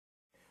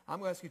I'm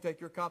going to ask you to take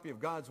your copy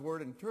of God's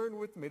Word and turn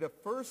with me to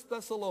 1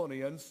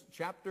 Thessalonians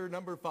chapter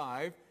number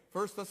 5.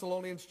 1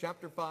 Thessalonians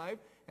chapter 5.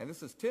 And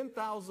this is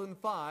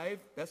 10,005.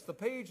 That's the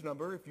page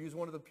number if you use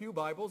one of the pew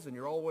Bibles, and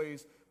you're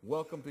always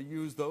welcome to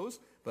use those.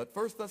 But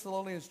 1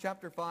 Thessalonians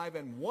chapter 5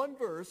 and one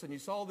verse, and you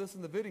saw this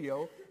in the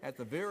video at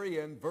the very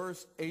end,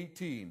 verse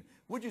 18.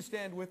 Would you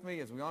stand with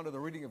me as we honor the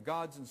reading of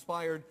God's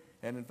inspired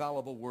and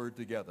infallible word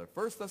together?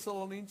 1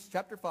 Thessalonians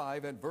chapter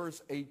 5 and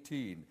verse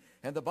 18.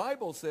 And the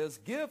Bible says,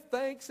 "Give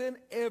thanks in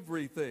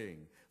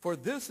everything, for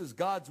this is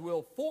God's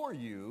will for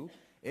you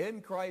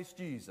in Christ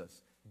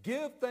Jesus."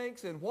 Give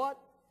thanks in what?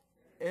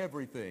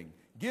 Everything.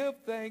 Give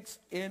thanks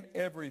in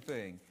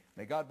everything.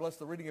 May God bless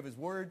the reading of his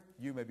word.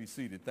 You may be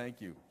seated.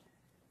 Thank you.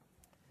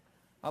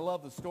 I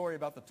love the story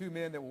about the two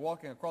men that were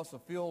walking across a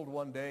field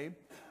one day,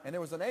 and there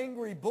was an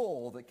angry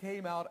bull that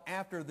came out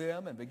after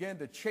them and began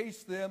to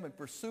chase them and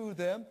pursue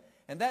them.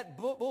 And that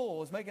bull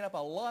was making up a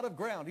lot of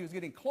ground. He was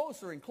getting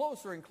closer and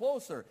closer and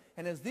closer.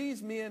 And as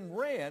these men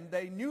ran,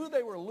 they knew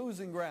they were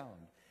losing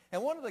ground.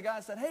 And one of the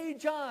guys said, "Hey,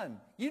 John,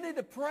 you need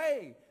to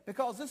pray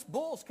because this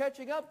bull's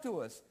catching up to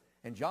us."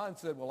 And John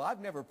said, "Well,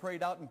 I've never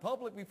prayed out in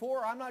public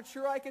before. I'm not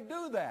sure I could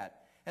do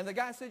that." And the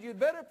guy said, "You'd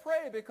better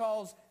pray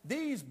because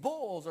these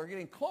bulls are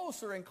getting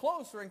closer and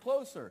closer and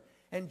closer."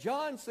 And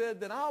John said,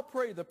 "Then I'll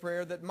pray the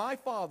prayer that my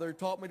father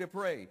taught me to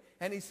pray."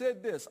 And he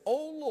said this,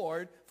 "O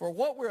Lord, for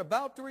what we're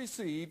about to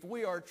receive,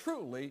 we are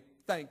truly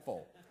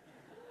thankful."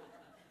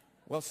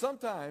 Well,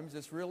 sometimes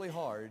it's really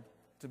hard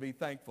to be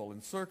thankful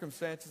in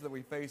circumstances that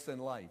we face in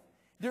life.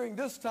 During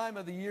this time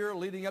of the year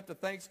leading up to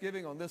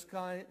Thanksgiving on this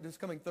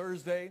coming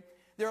Thursday,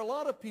 there are a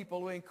lot of people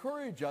who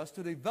encourage us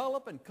to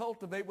develop and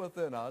cultivate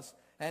within us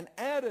an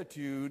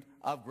attitude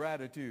of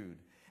gratitude.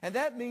 And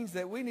that means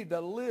that we need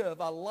to live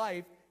a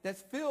life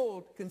that's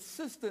filled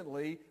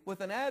consistently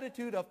with an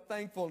attitude of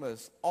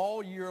thankfulness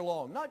all year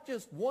long. Not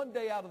just one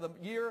day out of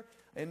the year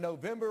in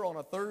November on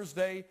a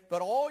Thursday,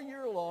 but all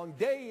year long,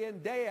 day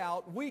in, day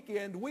out, week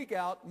in, week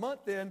out,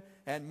 month in,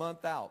 and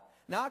month out.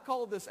 Now I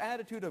call this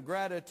attitude of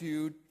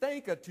gratitude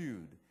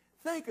Thank-a-Tude.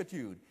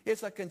 Thank-a-Tude.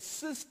 It's a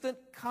consistent,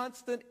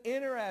 constant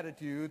inner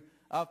attitude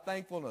of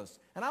thankfulness.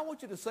 And I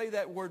want you to say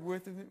that word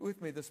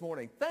with me this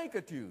morning.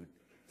 Thank-a-Tude.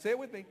 Say it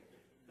with me.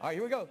 All right,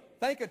 here we go.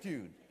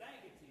 Thank-a-Tude.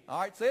 All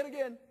right, say it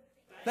again.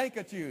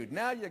 Thank-a-Tude.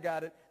 Now you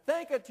got it.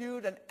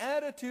 Thank-a-Tude, an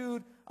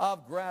attitude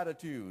of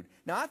gratitude.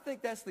 Now I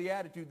think that's the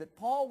attitude that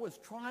Paul was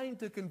trying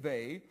to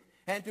convey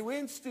and to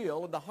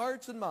instill in the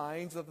hearts and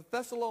minds of the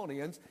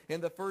Thessalonians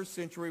in the first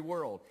century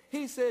world.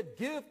 He said,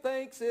 give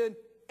thanks in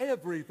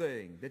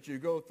everything that you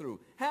go through.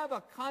 Have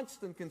a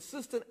constant,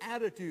 consistent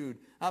attitude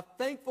of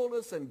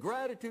thankfulness and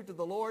gratitude to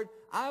the Lord.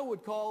 I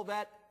would call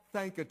that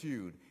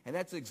Thank-a-Tude. And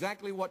that's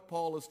exactly what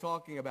Paul is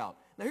talking about.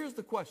 Now here's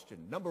the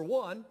question. Number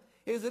one,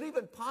 is it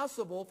even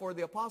possible for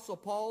the Apostle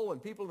Paul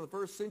and people in the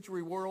first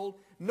century world,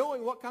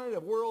 knowing what kind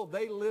of world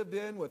they lived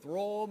in with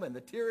Rome and the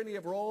tyranny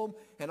of Rome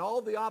and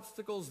all the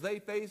obstacles they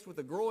faced with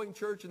the growing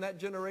church in that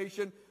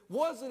generation,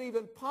 was it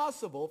even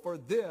possible for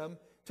them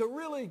to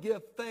really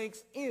give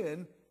thanks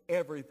in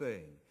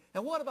everything?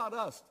 And what about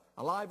us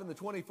alive in the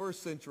 21st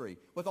century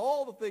with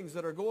all the things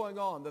that are going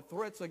on, the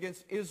threats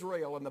against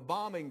Israel and the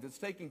bombing that's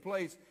taking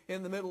place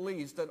in the Middle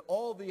East and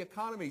all the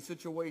economy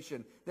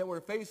situation that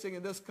we're facing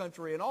in this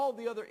country and all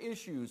the other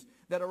issues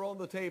that are on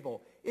the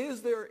table?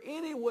 Is there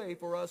any way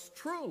for us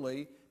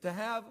truly to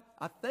have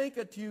a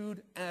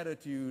Thank-a-Tude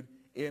attitude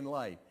in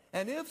life?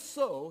 And if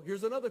so,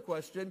 here's another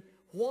question.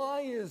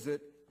 Why is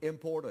it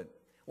important?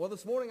 Well,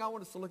 this morning I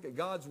want us to look at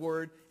God's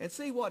Word and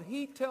see what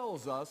He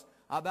tells us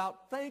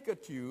about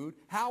Thank-a-Tude,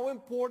 how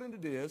important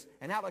it is,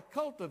 and how to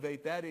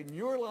cultivate that in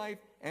your life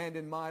and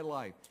in my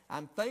life.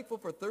 I'm thankful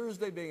for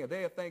Thursday being a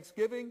day of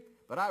Thanksgiving,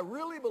 but I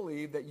really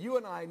believe that you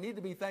and I need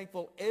to be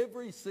thankful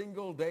every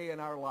single day in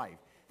our life.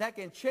 That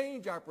can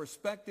change our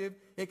perspective.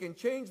 It can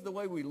change the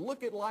way we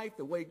look at life,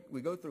 the way we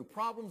go through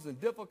problems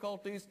and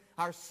difficulties,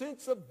 our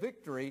sense of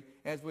victory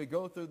as we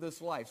go through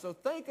this life. So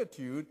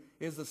Thank-a-Tude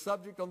is the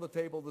subject on the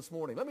table this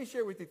morning. Let me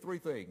share with you three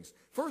things.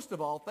 First of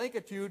all,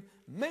 Thank-a-Tude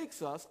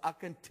makes us a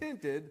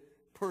contented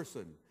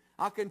person.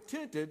 A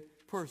contented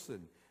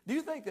person. Do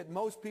you think that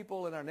most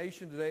people in our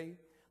nation today,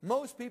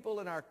 most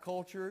people in our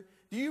culture,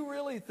 do you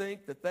really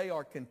think that they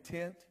are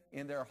content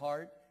in their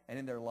heart and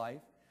in their life?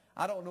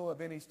 I don't know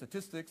of any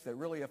statistics that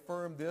really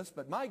affirm this,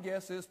 but my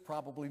guess is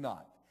probably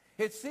not.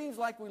 It seems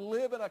like we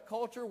live in a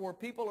culture where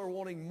people are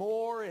wanting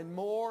more and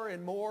more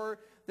and more.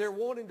 They're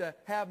wanting to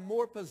have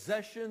more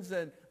possessions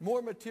and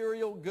more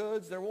material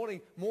goods. They're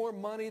wanting more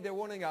money. They're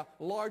wanting a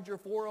larger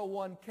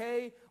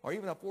 401k or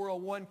even a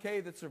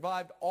 401k that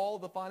survived all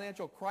the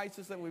financial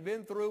crisis that we've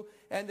been through.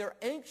 And they're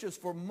anxious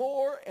for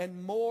more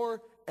and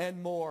more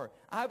and more.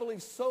 I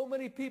believe so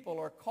many people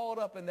are caught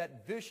up in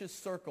that vicious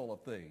circle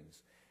of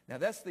things. Now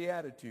that's the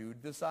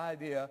attitude, this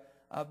idea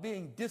of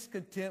being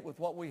discontent with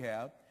what we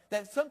have,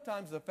 that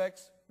sometimes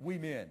affects we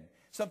men.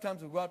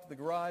 Sometimes we go out to the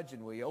garage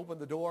and we open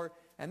the door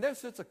and there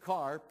sits a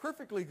car,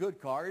 perfectly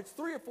good car. It's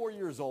 3 or 4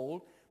 years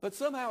old, but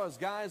somehow as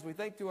guys we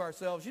think to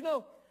ourselves, you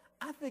know,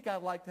 I think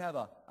I'd like to have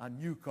a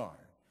new car.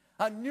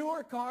 A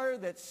newer car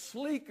that's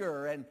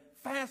sleeker and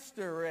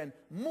faster and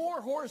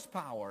more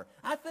horsepower.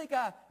 I think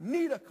I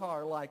need a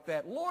car like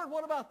that. Lord,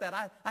 what about that?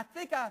 I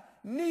think I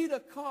need a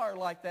car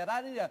like that.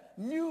 I need a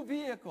new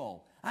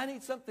vehicle. I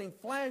need something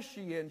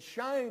flashy and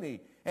shiny.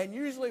 And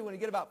usually when you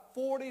get about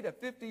 40 to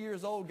 50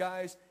 years old,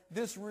 guys,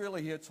 this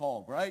really hits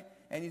home, right?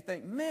 And you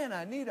think, man,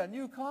 I need a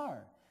new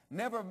car.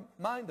 Never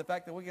mind the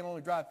fact that we can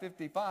only drive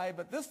 55,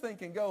 but this thing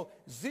can go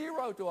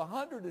 0 to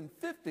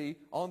 150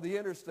 on the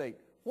interstate.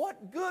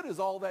 What good is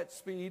all that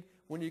speed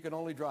when you can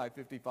only drive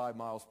 55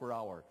 miles per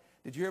hour?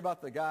 Did you hear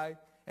about the guy?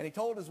 And he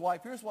told his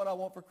wife, here's what I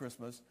want for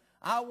Christmas.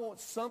 I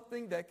want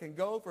something that can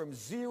go from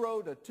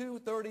 0 to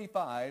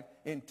 235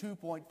 in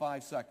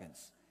 2.5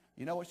 seconds.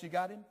 You know what she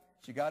got him?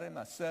 She got him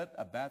a set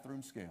of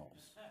bathroom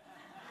scales.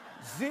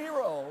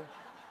 0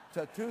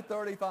 to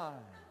 235.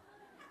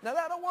 Now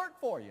that'll work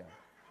for you.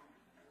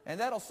 And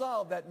that'll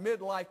solve that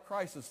midlife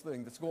crisis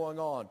thing that's going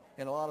on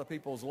in a lot of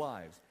people's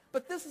lives.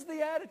 But this is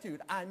the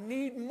attitude. I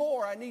need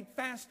more. I need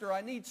faster.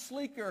 I need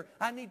sleeker.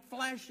 I need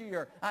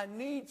flashier. I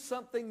need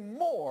something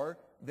more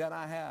than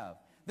I have.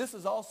 This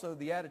is also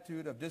the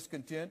attitude of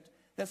discontent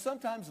that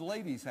sometimes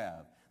ladies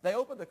have. They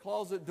open the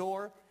closet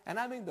door, and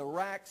I mean the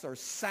racks are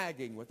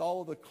sagging with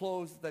all the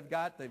clothes that they've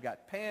got. They've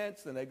got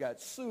pants, and they've got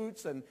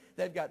suits, and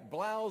they've got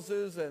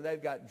blouses, and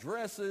they've got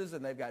dresses,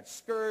 and they've got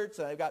skirts,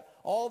 and they've got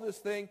all this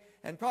thing,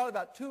 and probably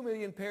about 2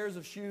 million pairs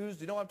of shoes.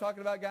 Do you know what I'm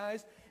talking about,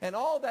 guys? And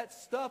all that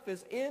stuff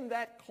is in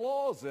that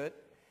closet,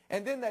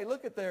 and then they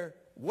look at their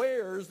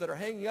wares that are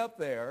hanging up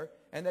there,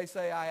 and they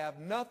say, I have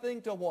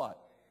nothing to what?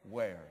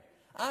 Wear.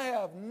 I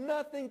have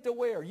nothing to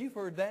wear. You've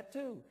heard that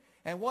too.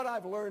 And what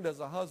I've learned as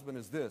a husband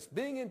is this.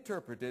 Being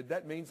interpreted,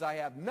 that means I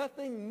have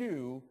nothing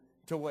new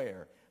to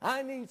wear.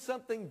 I need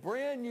something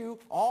brand new.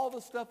 All the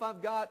stuff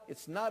I've got,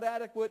 it's not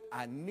adequate.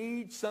 I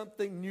need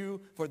something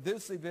new for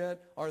this event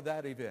or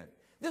that event.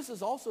 This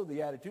is also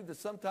the attitude that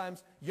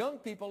sometimes young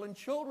people and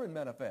children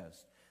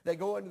manifest. They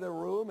go into their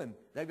room and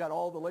they've got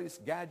all the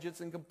latest gadgets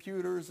and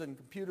computers and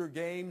computer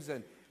games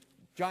and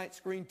giant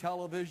screen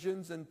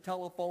televisions and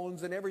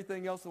telephones and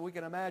everything else that we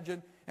can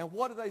imagine. And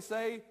what do they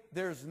say?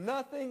 There's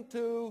nothing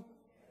to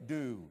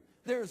do.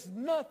 There's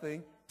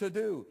nothing to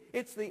do.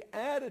 It's the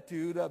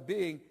attitude of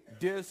being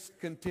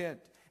discontent.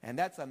 And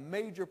that's a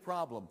major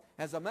problem.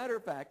 As a matter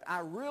of fact, I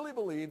really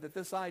believe that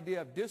this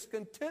idea of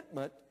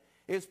discontentment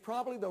is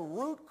probably the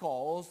root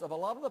cause of a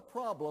lot of the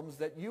problems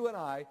that you and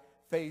I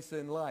face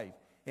in life.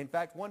 In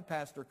fact, one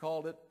pastor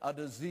called it a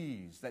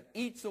disease that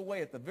eats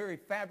away at the very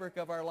fabric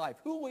of our life,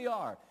 who we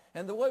are,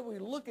 and the way we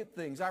look at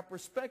things, our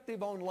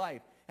perspective on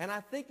life. And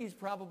I think he's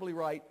probably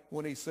right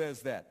when he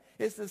says that.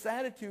 It's this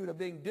attitude of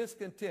being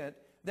discontent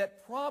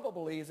that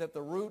probably is at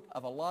the root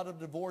of a lot of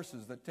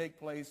divorces that take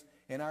place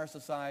in our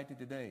society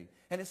today.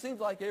 And it seems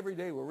like every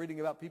day we're reading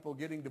about people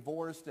getting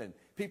divorced and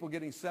people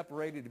getting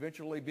separated,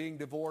 eventually being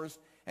divorced.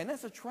 And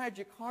that's a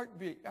tragic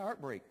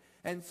heartbreak.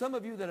 And some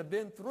of you that have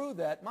been through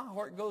that, my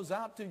heart goes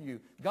out to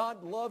you.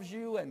 God loves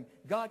you, and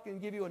God can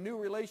give you a new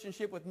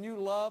relationship with new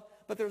love.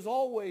 But there's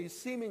always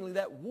seemingly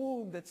that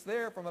wound that's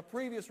there from a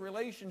previous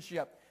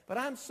relationship. But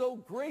I'm so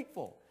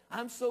grateful.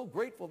 I'm so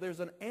grateful there's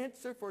an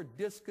answer for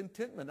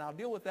discontentment. I'll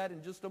deal with that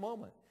in just a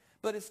moment.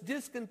 But it's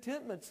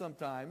discontentment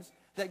sometimes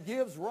that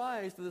gives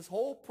rise to this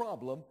whole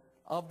problem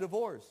of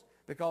divorce.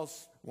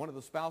 Because one of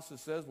the spouses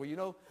says, well, you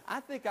know,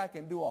 I think I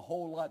can do a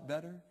whole lot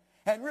better.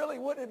 And really,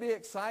 wouldn't it be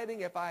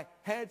exciting if I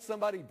had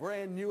somebody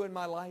brand new in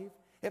my life?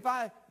 If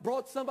I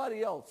brought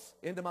somebody else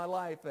into my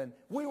life and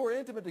we were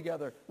intimate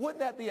together, wouldn't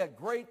that be a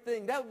great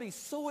thing? That would be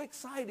so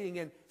exciting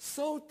and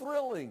so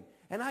thrilling.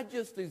 And I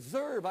just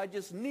deserve, I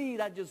just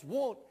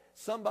want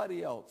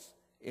somebody else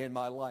in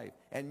my life.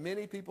 And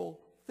many people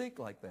think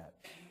like that.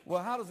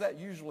 Well, how does that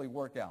usually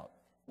work out?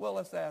 Well,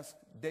 let's ask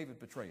David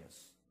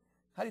Petraeus.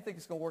 How do you think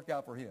it's going to work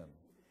out for him?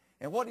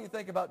 And what do you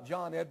think about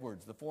John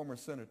Edwards, the former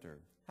senator?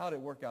 How did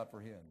it work out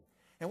for him?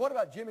 And what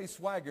about Jimmy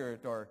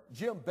Swaggart or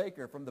Jim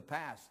Baker from the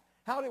past?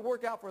 How did it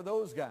work out for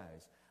those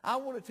guys? I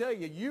want to tell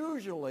you,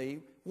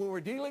 usually when we're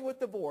dealing with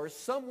divorce,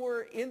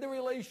 somewhere in the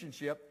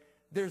relationship,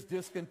 there's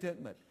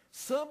discontentment.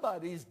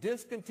 Somebody's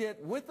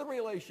discontent with the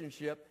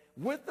relationship,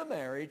 with the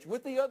marriage,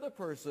 with the other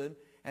person,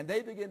 and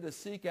they begin to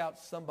seek out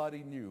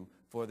somebody new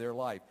for their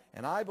life.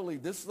 And I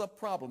believe this is a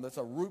problem that's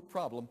a root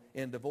problem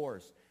in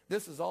divorce.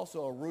 This is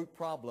also a root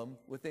problem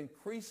with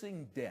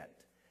increasing debt.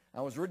 I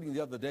was reading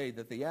the other day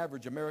that the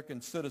average American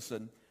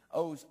citizen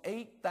owes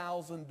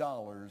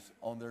 $8,000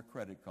 on their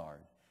credit card.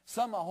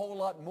 Some a whole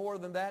lot more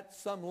than that,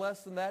 some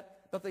less than that,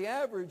 but the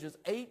average is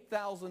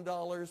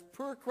 $8,000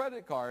 per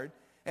credit card,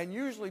 and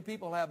usually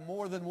people have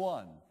more than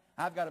one.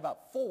 I've got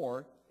about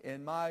 4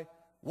 in my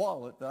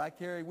wallet that I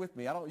carry with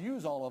me. I don't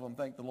use all of them,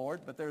 thank the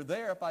Lord, but they're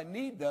there if I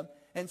need them,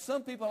 and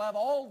some people have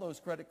all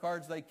those credit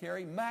cards they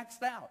carry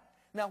maxed out.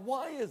 Now,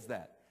 why is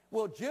that?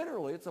 Well,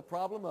 generally, it's a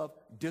problem of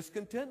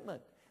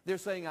discontentment. They're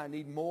saying, I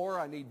need more,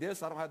 I need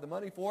this, I don't have the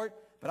money for it,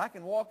 but I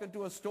can walk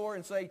into a store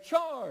and say,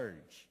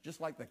 charge, just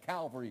like the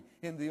Calvary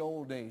in the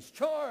old days,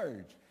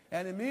 charge.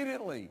 And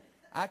immediately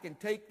I can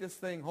take this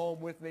thing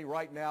home with me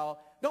right now.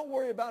 Don't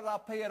worry about it. I'll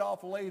pay it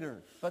off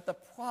later. But the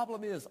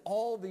problem is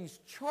all these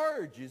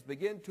charges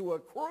begin to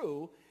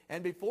accrue,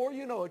 and before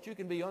you know it, you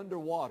can be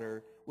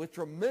underwater with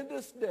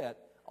tremendous debt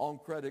on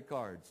credit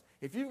cards.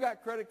 If you've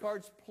got credit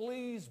cards,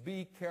 please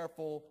be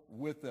careful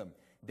with them.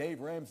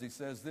 Dave Ramsey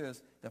says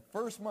this: the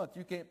first month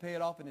you can't pay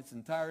it off in its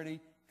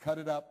entirety, cut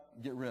it up,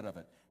 get rid of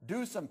it.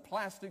 Do some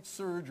plastic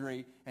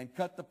surgery and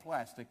cut the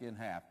plastic in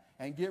half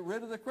and get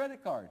rid of the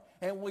credit card.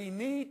 And we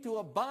need to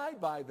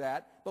abide by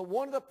that. But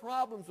one of the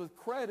problems with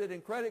credit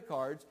and credit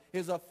cards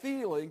is a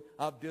feeling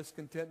of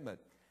discontentment.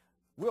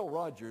 Will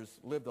Rogers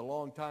lived a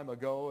long time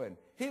ago, and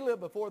he lived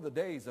before the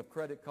days of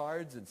credit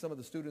cards, and some of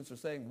the students are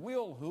saying,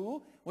 Will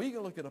who? Well, you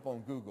can look it up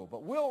on Google.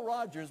 But Will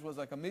Rogers was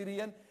a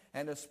comedian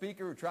and a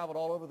speaker who traveled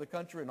all over the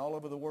country and all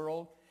over the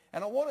world.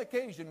 And on one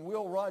occasion,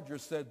 Will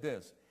Rogers said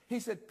this. He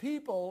said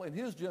people in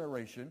his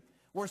generation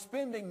were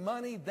spending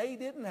money they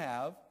didn't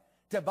have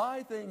to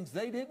buy things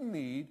they didn't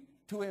need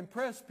to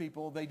impress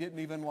people they didn't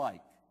even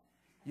like.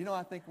 You know,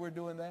 I think we're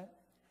doing that.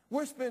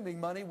 We're spending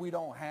money we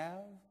don't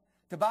have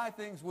to buy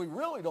things we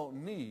really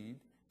don't need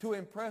to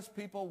impress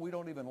people we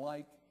don't even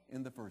like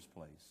in the first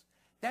place.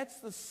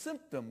 That's the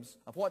symptoms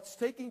of what's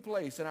taking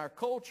place in our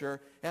culture,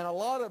 and a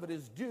lot of it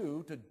is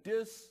due to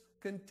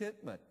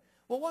discontentment.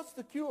 Well, what's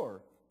the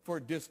cure for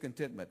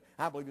discontentment?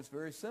 I believe it's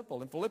very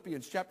simple. In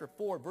Philippians chapter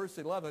 4, verse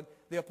 11,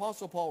 the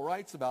Apostle Paul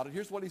writes about it.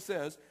 Here's what he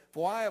says: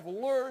 For I have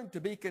learned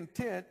to be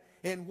content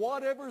in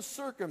whatever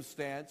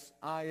circumstance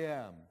I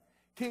am.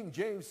 King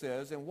James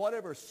says, in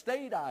whatever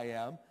state I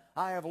am,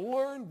 I have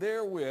learned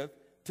therewith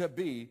to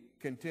be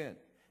content.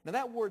 Now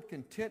that word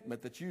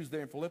contentment that's used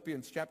there in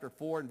Philippians chapter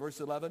 4 and verse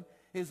 11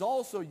 is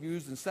also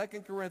used in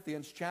 2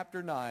 Corinthians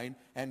chapter 9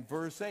 and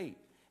verse 8.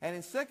 And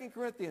in 2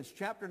 Corinthians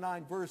chapter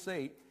 9, verse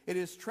 8, it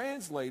is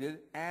translated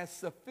as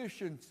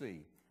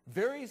sufficiency.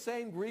 Very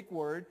same Greek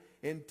word.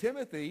 In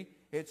Timothy,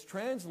 it's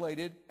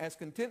translated as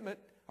contentment,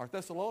 or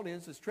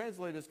Thessalonians, it's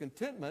translated as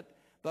contentment,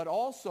 but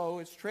also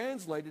it's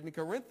translated in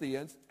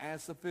Corinthians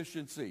as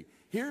sufficiency.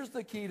 Here's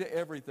the key to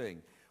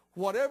everything.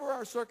 Whatever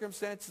our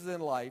circumstances in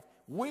life,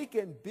 we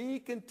can be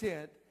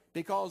content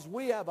because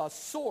we have a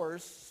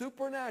source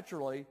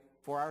supernaturally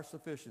for our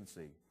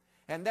sufficiency.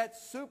 And that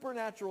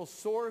supernatural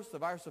source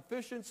of our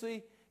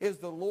sufficiency is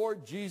the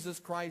Lord Jesus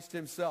Christ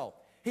himself.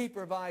 He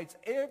provides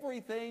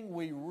everything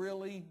we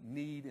really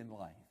need in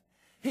life.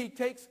 He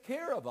takes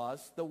care of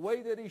us the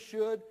way that he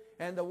should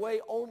and the way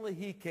only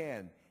he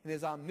can. In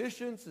his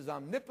omniscience, his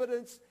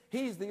omnipotence,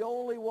 he's the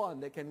only one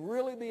that can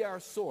really be our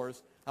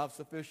source of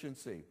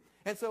sufficiency.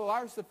 And so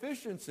our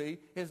sufficiency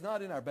is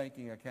not in our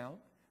banking account.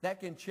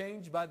 That can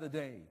change by the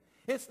day.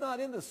 It's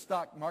not in the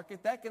stock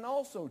market. That can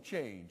also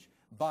change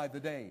by the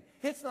day.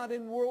 It's not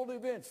in world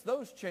events.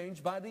 Those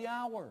change by the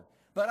hour.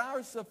 But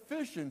our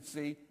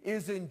sufficiency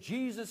is in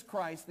Jesus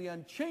Christ, the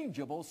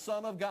unchangeable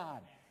Son of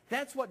God.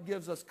 That's what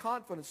gives us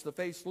confidence to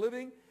face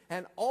living,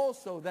 and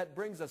also that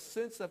brings a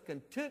sense of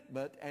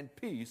contentment and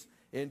peace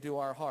into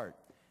our heart.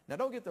 Now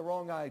don't get the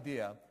wrong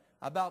idea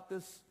about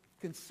this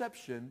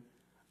conception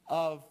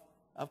of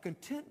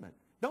contentment.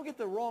 Don't get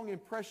the wrong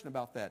impression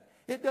about that.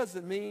 It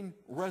doesn't mean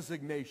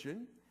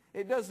resignation.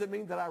 It doesn't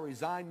mean that I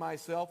resign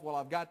myself. Well,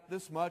 I've got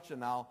this much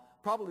and I'll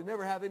probably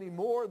never have any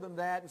more than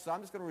that, and so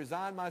I'm just going to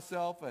resign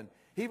myself, and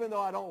even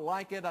though I don't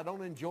like it, I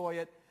don't enjoy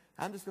it,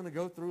 I'm just going to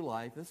go through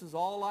life. This is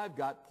all I've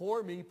got.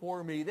 Poor me,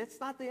 poor me.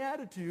 That's not the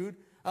attitude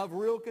of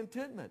real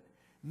contentment.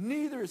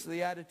 Neither is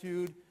the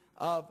attitude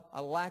of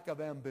a lack of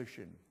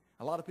ambition.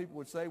 A lot of people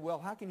would say, well,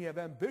 how can you have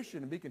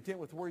ambition and be content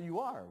with where you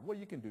are? Well,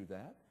 you can do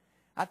that.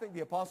 I think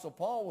the Apostle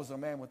Paul was a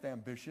man with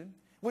ambition.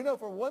 We know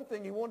for one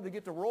thing he wanted to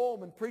get to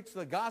Rome and preach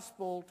the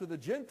gospel to the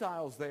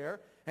Gentiles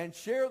there and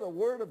share the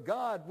word of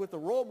God with the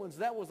Romans.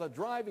 That was a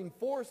driving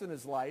force in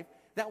his life.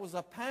 That was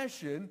a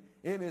passion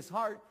in his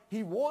heart.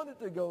 He wanted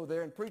to go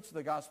there and preach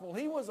the gospel.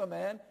 He was a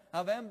man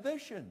of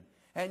ambition.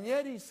 And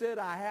yet he said,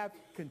 I have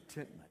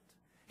contentment.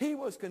 He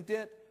was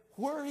content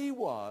where he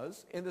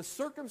was, in the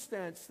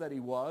circumstance that he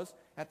was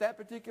at that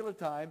particular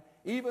time,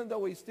 even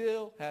though he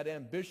still had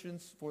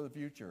ambitions for the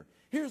future.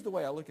 Here's the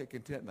way I look at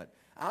contentment.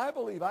 I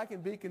believe I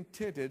can be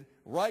contented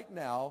right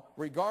now,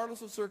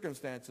 regardless of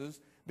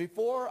circumstances,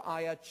 before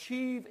I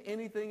achieve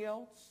anything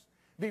else,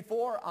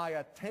 before I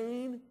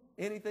attain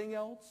anything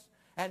else,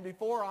 and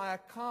before I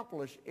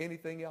accomplish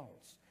anything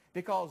else.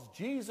 Because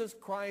Jesus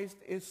Christ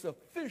is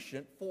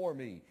sufficient for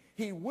me.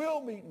 He will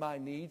meet my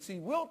needs. He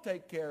will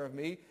take care of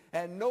me.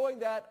 And knowing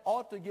that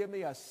ought to give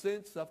me a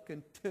sense of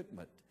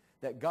contentment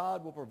that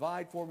God will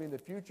provide for me in the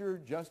future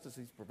just as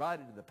he's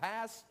provided in the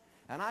past.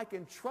 And I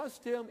can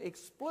trust him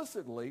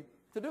explicitly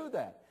to do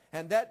that.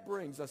 And that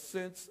brings a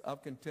sense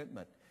of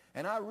contentment.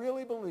 And I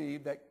really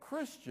believe that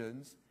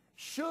Christians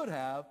should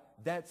have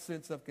that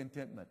sense of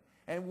contentment.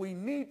 And we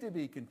need to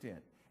be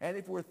content. And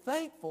if we're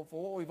thankful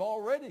for what we've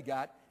already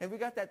got, and we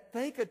got that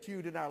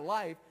Thank-a-Tude in our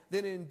life,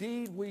 then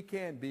indeed we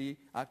can be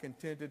a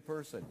contented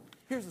person.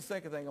 Here's the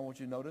second thing I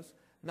want you to notice.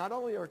 Not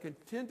only are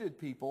contented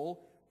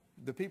people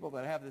the people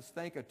that have this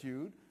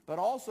Thank-a-Tude, but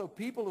also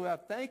people who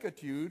have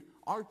Thank-a-Tude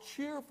are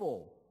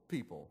cheerful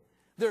people.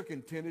 They're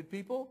contented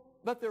people,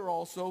 but they're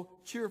also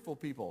cheerful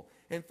people.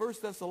 In 1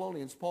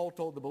 Thessalonians, Paul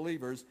told the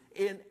believers,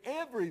 in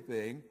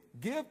everything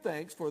give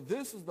thanks, for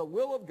this is the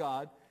will of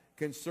God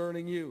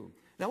concerning you.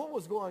 Now, what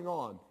was going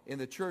on in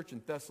the church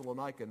in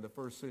Thessalonica in the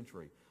first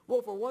century?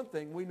 Well, for one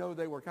thing, we know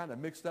they were kind of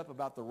mixed up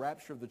about the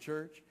rapture of the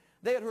church.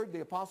 They had heard the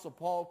Apostle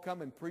Paul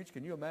come and preach.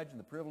 Can you imagine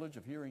the privilege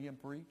of hearing him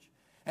preach?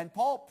 And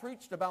Paul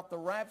preached about the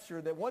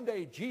rapture, that one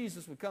day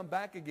Jesus would come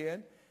back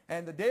again,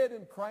 and the dead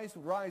in Christ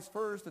would rise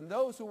first, and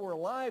those who were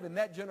alive in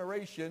that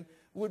generation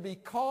would be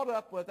caught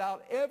up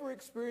without ever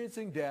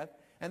experiencing death,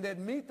 and they'd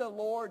meet the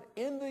Lord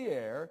in the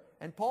air.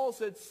 And Paul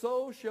said,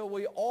 so shall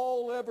we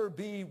all ever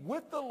be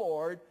with the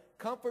Lord.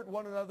 Comfort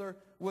one another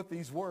with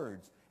these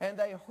words. And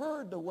they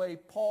heard the way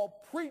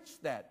Paul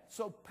preached that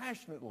so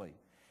passionately.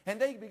 And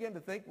they began to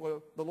think,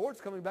 well, the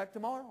Lord's coming back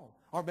tomorrow,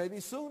 or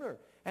maybe sooner.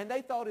 And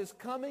they thought his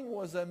coming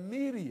was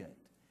immediate.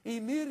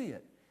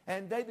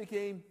 And they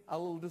became a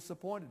little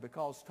disappointed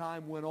because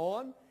time went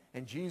on,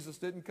 and Jesus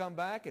didn't come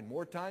back, and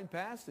more time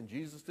passed, and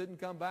Jesus didn't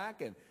come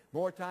back, and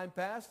more time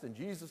passed, and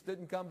Jesus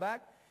didn't come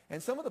back.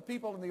 And some of the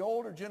people in the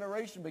older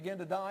generation began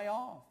to die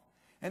off.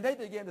 And they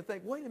began to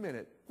think, wait a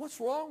minute, what's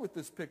wrong with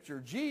this picture?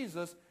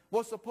 Jesus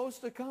was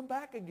supposed to come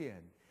back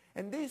again.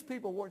 And these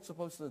people weren't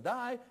supposed to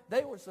die.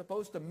 They were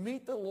supposed to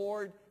meet the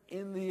Lord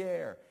in the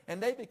air.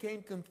 And they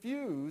became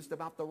confused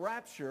about the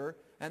rapture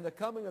and the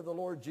coming of the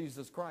Lord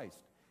Jesus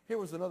Christ. Here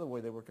was another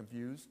way they were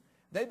confused.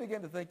 They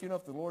began to think,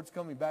 if the Lord's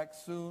coming back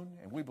soon,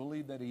 and we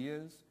believe that he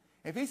is,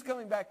 if he's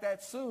coming back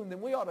that soon,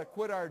 then we ought to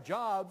quit our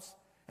jobs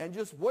and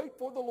just wait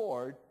for the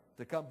Lord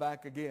to come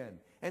back again.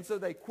 And so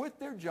they quit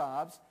their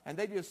jobs, and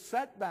they just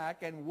sat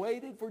back and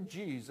waited for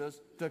Jesus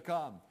to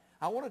come.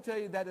 I want to tell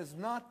you that is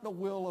not the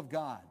will of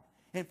God.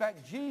 In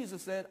fact,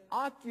 Jesus said,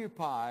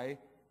 occupy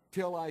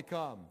till I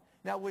come.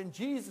 Now, when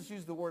Jesus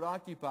used the word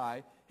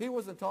occupy, he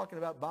wasn't talking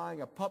about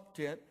buying a pup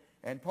tent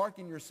and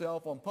parking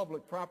yourself on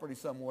public property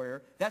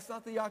somewhere. That's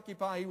not the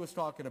occupy he was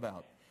talking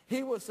about.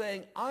 He was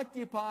saying,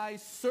 occupy,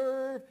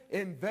 serve,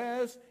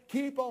 invest,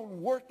 keep on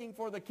working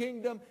for the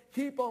kingdom,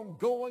 keep on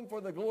going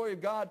for the glory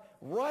of God,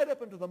 right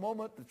up until the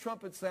moment the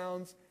trumpet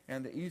sounds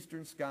and the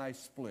eastern sky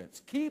splits.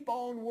 Keep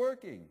on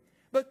working.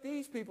 But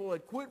these people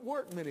had quit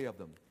work, many of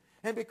them.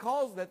 And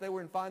because of that, they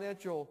were in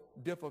financial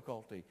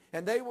difficulty.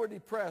 And they were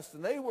depressed,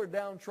 and they were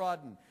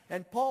downtrodden.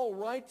 And Paul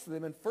writes to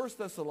them in 1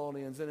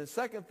 Thessalonians and in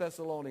 2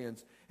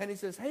 Thessalonians, and he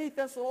says, hey,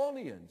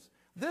 Thessalonians,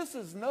 this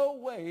is no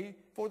way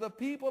for the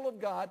people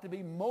of God to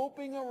be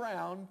moping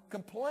around,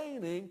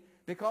 complaining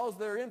because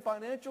they're in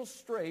financial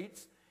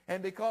straits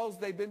and because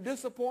they've been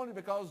disappointed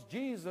because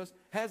Jesus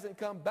hasn't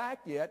come back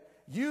yet.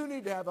 You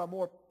need to have a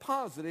more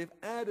positive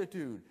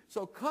attitude.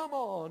 So come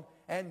on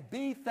and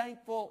be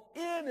thankful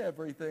in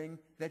everything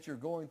that you're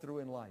going through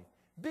in life.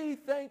 Be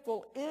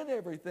thankful in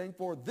everything,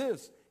 for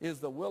this is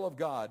the will of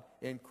God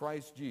in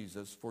Christ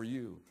Jesus for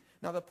you.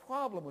 Now, the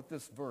problem with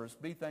this verse,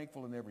 be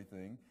thankful in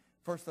everything,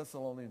 1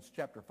 Thessalonians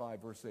chapter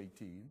 5, verse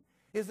 18,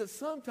 is that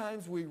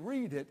sometimes we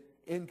read it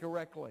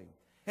incorrectly.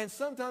 And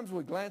sometimes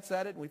we glance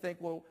at it and we think,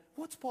 well,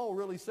 what's Paul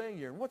really saying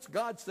here? And what's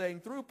God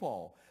saying through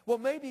Paul? Well,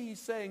 maybe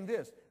he's saying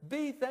this,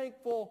 be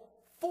thankful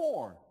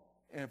for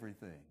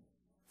everything.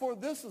 For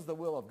this is the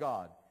will of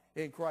God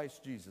in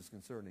Christ Jesus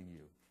concerning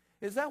you.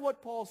 Is that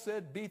what Paul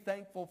said, be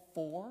thankful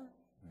for?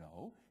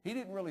 No, he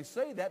didn't really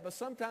say that, but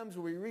sometimes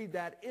we read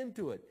that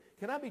into it.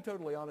 Can I be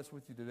totally honest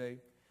with you today?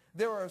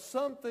 There are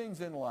some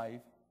things in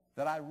life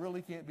that I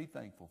really can't be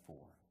thankful for.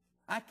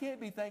 I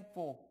can't be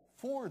thankful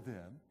for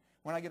them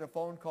when I get a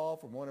phone call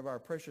from one of our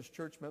precious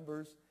church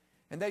members,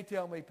 and they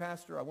tell me,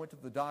 Pastor, I went to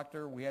the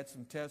doctor, we had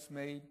some tests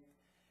made,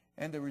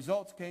 and the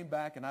results came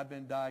back, and I've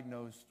been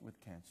diagnosed with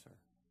cancer.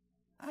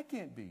 I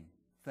can't be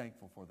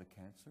thankful for the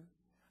cancer.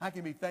 I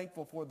can be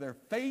thankful for their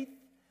faith.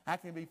 I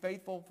can be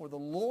faithful for the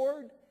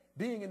Lord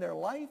being in their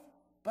life,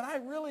 but I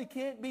really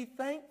can't be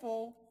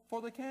thankful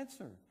for the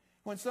cancer.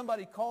 When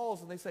somebody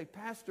calls and they say,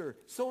 Pastor,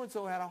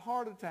 so-and-so had a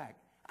heart attack,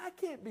 I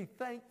can't be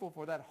thankful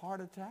for that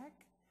heart attack.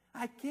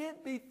 I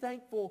can't be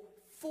thankful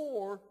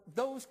for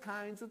those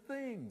kinds of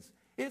things.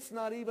 It's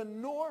not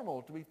even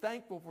normal to be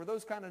thankful for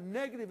those kind of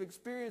negative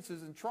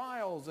experiences and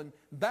trials and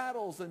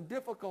battles and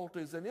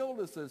difficulties and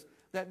illnesses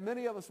that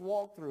many of us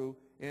walk through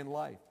in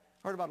life.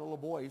 I heard about a little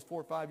boy, he's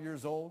 4 or 5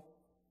 years old.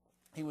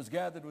 He was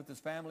gathered with his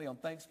family on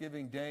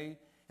Thanksgiving Day,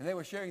 and they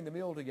were sharing the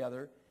meal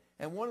together.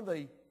 And one of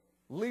the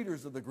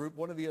leaders of the group,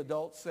 one of the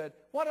adults, said,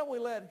 why don't we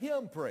let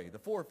him pray, the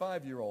 4 or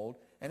 5-year-old,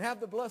 and have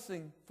the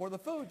blessing for the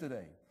food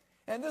today?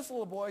 And this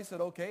little boy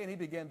said, okay, and he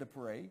began to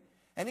pray.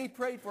 And he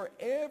prayed for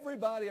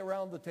everybody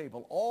around the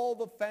table, all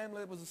the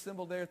family that was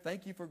assembled there.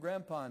 Thank you for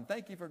Grandpa, and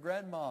thank you for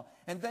Grandma,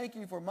 and thank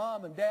you for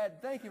Mom and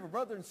Dad. Thank you for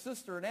brother and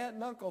sister and aunt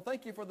and uncle.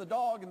 Thank you for the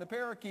dog and the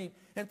parakeet,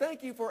 and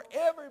thank you for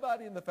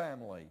everybody in the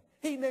family.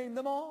 He named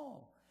them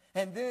all.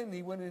 And then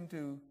he went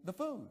into the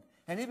food,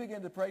 and he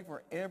began to pray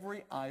for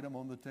every item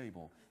on the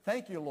table.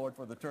 Thank you, Lord,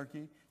 for the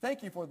turkey.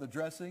 Thank you for the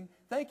dressing.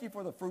 Thank you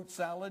for the fruit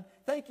salad.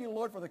 Thank you,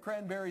 Lord, for the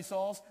cranberry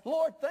sauce.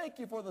 Lord, thank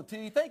you for the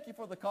tea. Thank you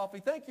for the coffee.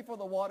 Thank you for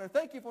the water.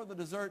 Thank you for the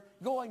dessert.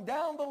 Going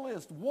down the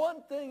list,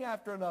 one thing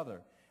after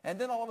another. And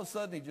then all of a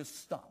sudden he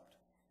just stopped.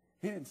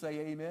 He didn't say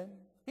amen.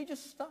 He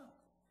just stopped.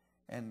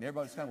 And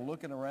everybody's kind of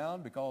looking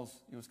around because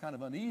it was kind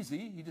of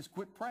uneasy. He just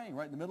quit praying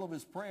right in the middle of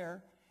his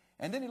prayer.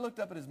 And then he looked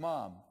up at his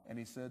mom and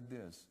he said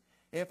this,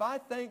 "If I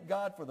thank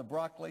God for the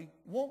broccoli,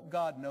 won't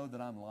God know that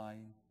I'm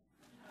lying?"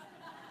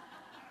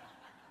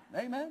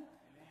 Amen?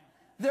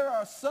 There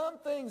are some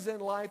things in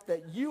life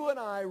that you and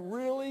I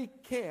really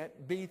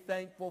can't be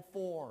thankful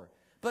for.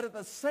 But at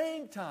the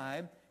same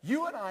time,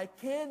 you and I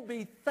can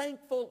be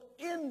thankful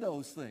in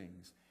those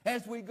things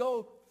as we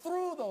go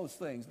through those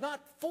things,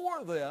 not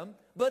for them,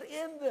 but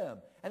in them.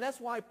 And that's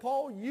why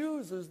Paul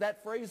uses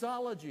that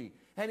phraseology.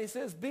 And he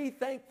says, be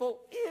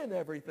thankful in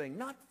everything,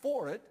 not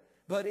for it,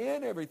 but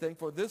in everything,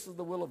 for this is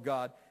the will of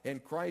God in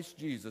Christ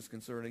Jesus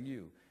concerning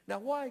you. Now,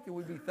 why can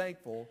we be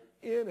thankful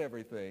in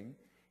everything,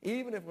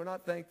 even if we're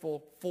not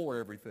thankful for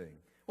everything?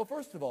 Well,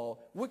 first of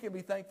all, we can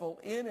be thankful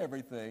in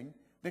everything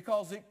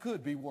because it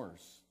could be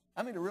worse.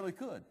 I mean, it really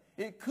could.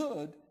 It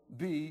could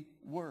be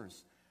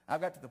worse.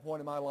 I've got to the point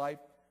in my life,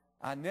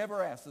 I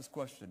never ask this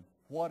question,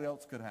 what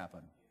else could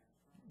happen?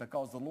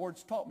 Because the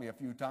Lord's taught me a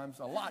few times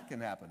a lot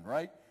can happen,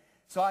 right?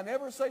 So I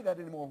never say that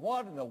anymore.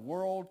 What in the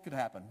world could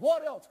happen?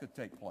 What else could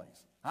take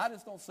place? I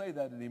just don't say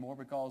that anymore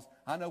because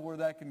I know where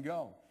that can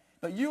go.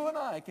 But you and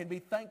I can be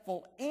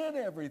thankful in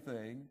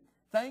everything,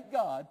 thank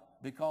God,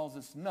 because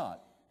it's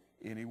not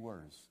any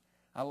worse.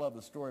 I love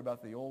the story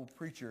about the old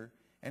preacher,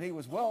 and he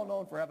was well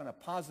known for having a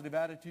positive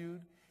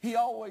attitude. He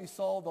always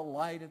saw the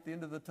light at the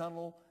end of the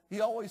tunnel.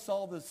 He always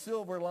saw the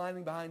silver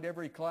lining behind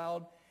every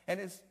cloud. And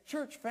his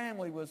church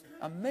family was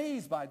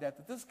amazed by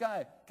that this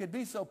guy could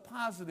be so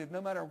positive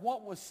no matter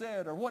what was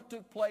said or what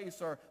took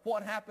place or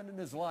what happened in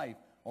his life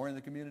or in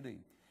the community.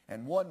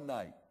 And one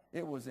night,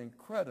 it was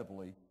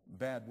incredibly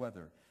bad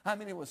weather. I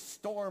mean, it was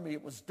stormy.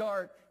 It was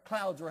dark.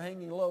 Clouds were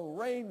hanging low.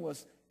 Rain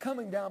was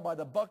coming down by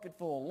the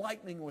bucketful.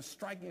 Lightning was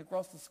striking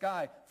across the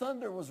sky.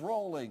 Thunder was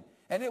rolling.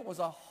 And it was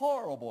a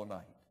horrible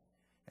night.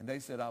 And they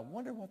said, I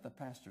wonder what the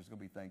pastor's going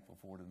to be thankful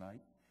for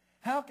tonight.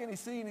 How can he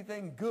see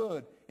anything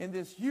good in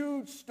this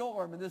huge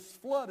storm and this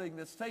flooding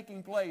that's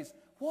taking place?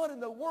 What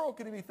in the world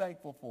can he be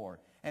thankful for?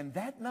 And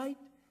that night,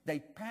 they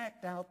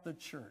packed out the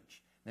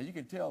church. Now, you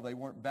can tell they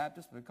weren't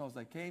Baptists because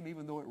they came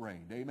even though it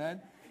rained.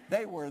 Amen?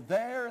 They were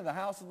there in the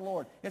house of the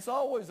Lord. It's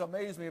always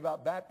amazed me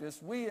about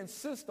Baptists. We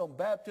insist on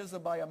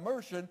baptism by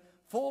immersion,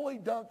 fully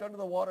dunked under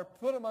the water,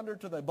 put them under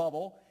to the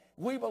bubble.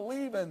 We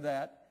believe in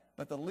that.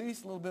 But the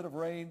least little bit of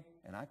rain,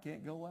 and I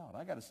can't go out.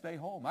 I got to stay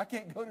home. I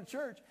can't go to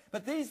church.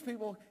 But these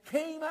people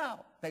came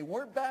out. They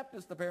weren't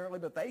Baptist apparently,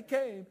 but they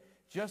came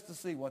just to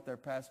see what their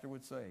pastor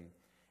would say.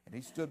 And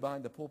he stood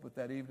behind the pulpit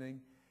that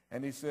evening,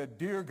 and he said,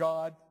 Dear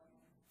God,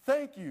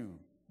 thank you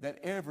that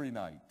every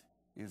night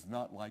is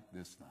not like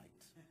this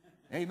night.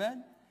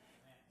 Amen?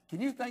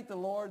 Can you thank the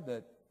Lord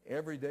that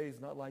every day is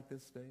not like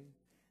this day?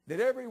 That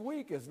every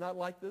week is not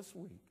like this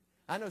week?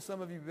 I know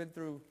some of you have been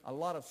through a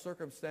lot of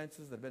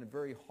circumstances that have been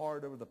very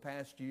hard over the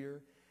past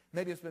year.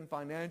 Maybe it's been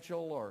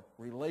financial or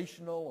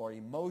relational or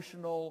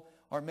emotional,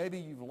 or maybe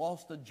you've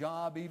lost a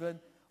job even,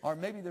 or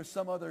maybe there's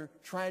some other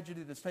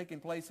tragedy that's taken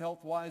place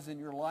health-wise in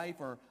your life,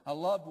 or a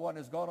loved one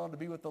has gone on to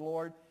be with the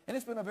Lord, and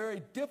it's been a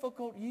very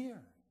difficult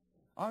year.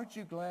 Aren't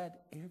you glad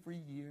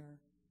every year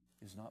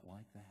is not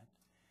like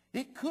that?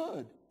 It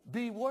could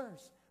be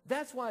worse.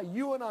 That's why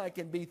you and I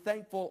can be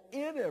thankful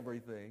in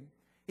everything,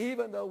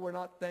 even though we're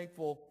not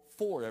thankful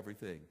for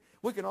everything.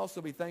 We can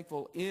also be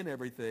thankful in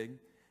everything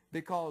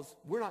because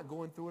we're not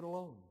going through it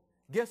alone.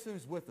 Guess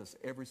who's with us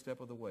every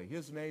step of the way?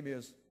 His name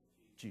is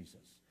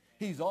Jesus.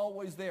 He's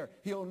always there.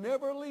 He'll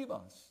never leave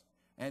us,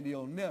 and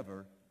he'll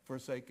never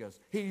forsake us.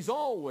 He's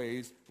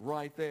always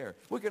right there.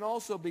 We can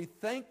also be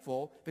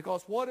thankful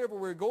because whatever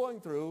we're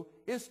going through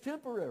is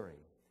temporary.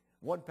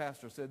 One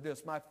pastor said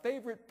this, my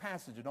favorite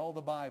passage in all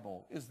the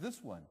Bible is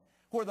this one,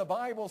 where the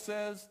Bible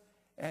says,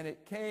 and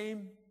it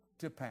came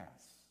to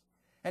pass.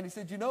 And he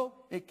said, you know,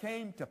 it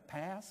came to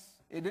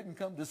pass. It didn't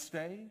come to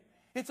stay.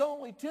 It's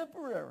only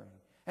temporary.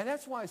 And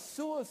that's why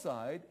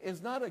suicide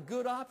is not a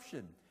good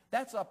option.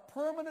 That's a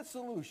permanent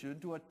solution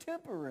to a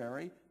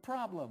temporary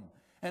problem.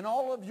 And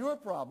all of your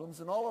problems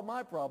and all of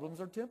my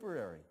problems are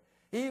temporary.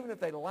 Even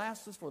if they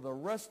last us for the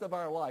rest of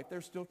our life,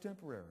 they're still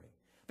temporary.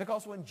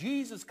 Because when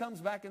Jesus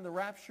comes back in the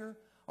rapture,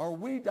 or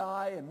we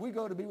die and we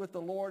go to be with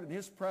the Lord in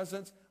his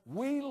presence,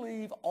 we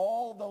leave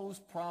all those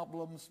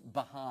problems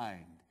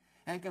behind.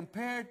 And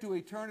compared to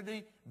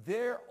eternity,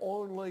 they're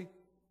only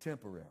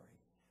temporary.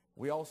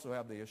 We also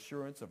have the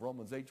assurance of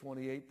Romans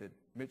 8:28 that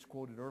Mitch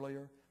quoted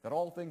earlier, that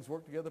all things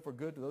work together for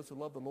good to those who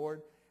love the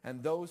Lord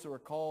and those who are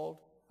called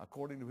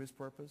according to his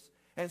purpose.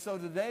 And so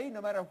today,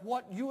 no matter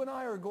what you and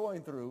I are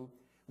going through,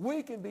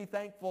 we can be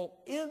thankful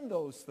in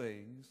those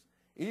things,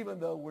 even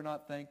though we're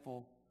not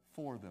thankful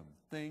for them.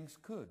 Things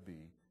could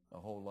be a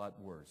whole lot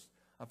worse.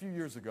 A few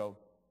years ago,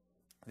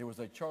 there was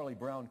a Charlie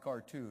Brown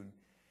cartoon,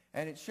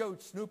 and it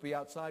showed Snoopy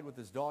outside with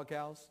his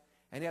doghouse,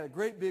 and he had a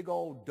great big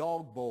old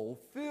dog bowl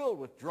filled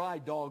with dry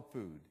dog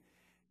food.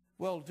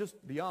 Well,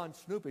 just beyond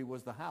Snoopy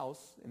was the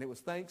house, and it was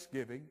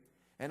Thanksgiving,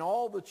 And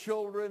all the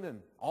children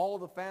and all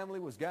the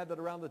family was gathered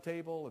around the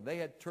table, and they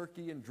had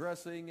turkey and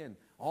dressing and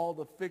all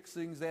the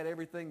fixings. They had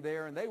everything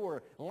there, and they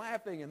were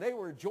laughing, and they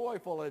were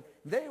joyful, and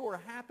they were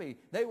happy.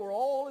 They were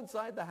all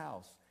inside the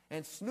house.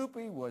 And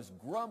Snoopy was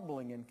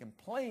grumbling and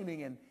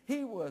complaining, and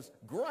he was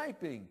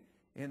griping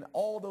in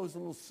all those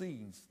little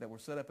scenes that were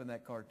set up in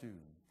that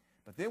cartoon.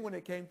 But then when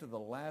it came to the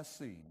last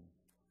scene,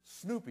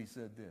 Snoopy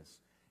said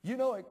this, "You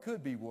know, it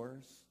could be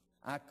worse.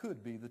 I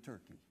could be the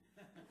turkey."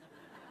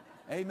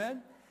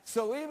 Amen?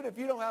 So even if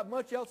you don't have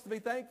much else to be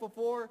thankful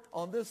for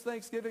on this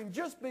Thanksgiving,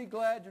 just be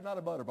glad you're not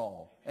a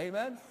butterball.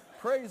 Amen?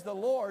 Praise the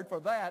Lord for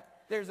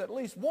that. There's at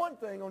least one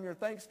thing on your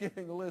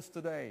Thanksgiving list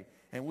today,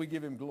 and we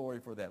give him glory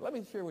for that. Let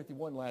me share with you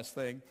one last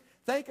thing.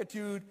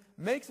 Thank-a-Tude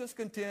makes us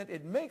content.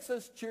 It makes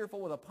us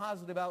cheerful with a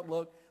positive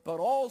outlook, but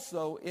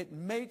also it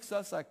makes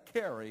us a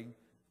caring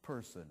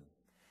person.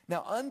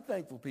 Now,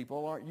 unthankful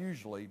people aren't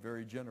usually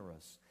very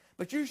generous.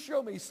 But you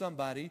show me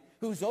somebody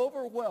who's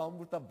overwhelmed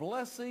with the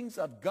blessings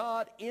of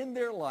God in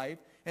their life,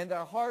 and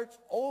their hearts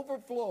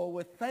overflow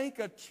with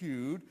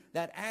thank-a-tude,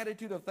 that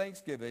attitude of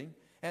thanksgiving,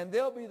 and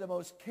they'll be the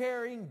most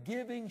caring,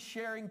 giving,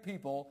 sharing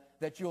people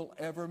that you'll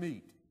ever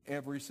meet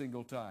every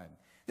single time.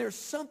 There's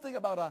something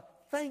about a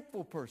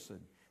thankful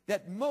person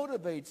that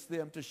motivates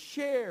them to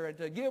share and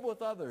to give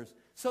with others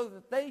so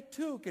that they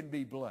too can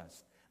be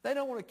blessed. They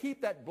don't want to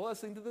keep that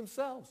blessing to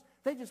themselves.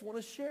 They just want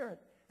to share it.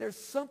 There's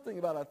something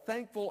about a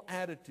thankful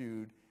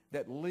attitude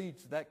that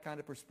leads to that kind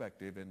of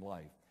perspective in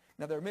life.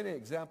 Now, there are many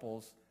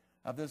examples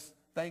of this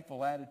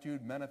thankful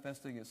attitude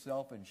manifesting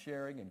itself in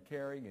sharing and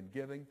caring and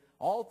giving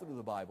all through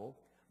the Bible.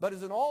 But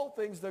as in all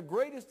things, the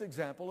greatest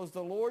example is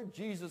the Lord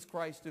Jesus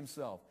Christ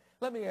himself.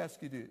 Let me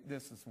ask you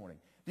this morning.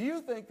 Do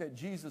you think that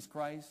Jesus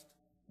Christ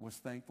was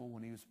thankful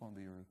when he was upon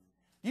the earth?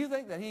 Do you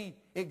think that he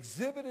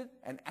exhibited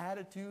an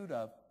attitude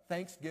of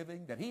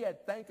thanksgiving, that he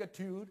had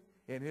thank-a-tude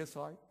in his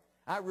heart?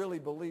 I really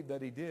believe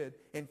that he did.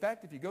 In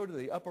fact, if you go to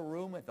the upper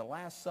room at the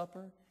Last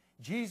Supper,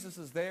 Jesus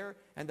is there,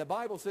 and the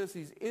Bible says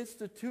he's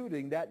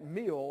instituting that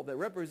meal that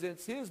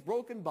represents his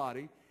broken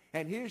body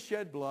and his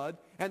shed blood.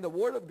 And the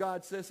Word of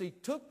God says he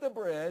took the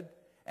bread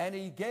and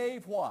he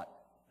gave what?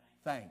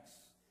 Thanks.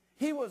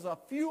 He was a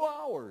few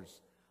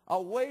hours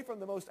away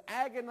from the most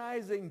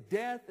agonizing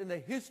death in the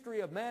history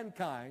of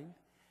mankind.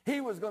 He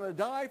was going to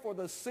die for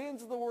the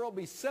sins of the world,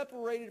 be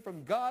separated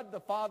from God the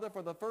Father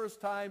for the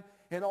first time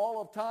in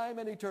all of time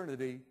and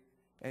eternity,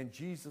 and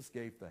Jesus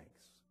gave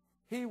thanks.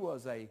 He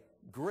was a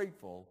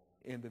grateful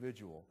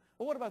individual.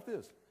 Well, what about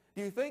this?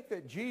 Do you think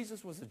that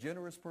Jesus was a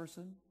generous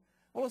person?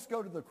 Well, let's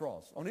go to the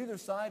cross. On either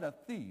side, a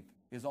thief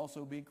is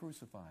also being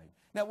crucified.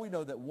 Now, we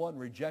know that one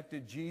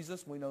rejected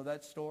Jesus. We know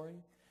that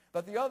story.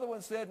 But the other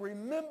one said,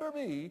 "Remember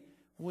me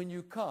when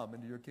you come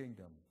into your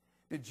kingdom."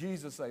 Did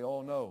Jesus say,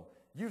 "Oh, no,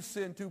 you've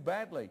sinned too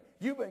badly.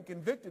 You've been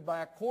convicted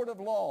by a court of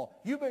law.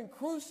 You've been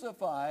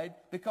crucified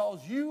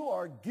because you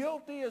are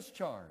guilty as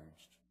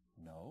charged"?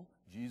 No,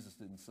 Jesus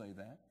didn't say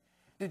that.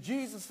 Did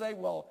Jesus say,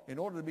 "Well, in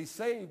order to be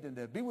saved and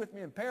to be with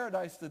me in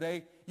paradise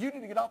today, you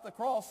need to get off the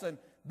cross and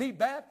be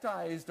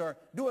baptized or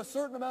do a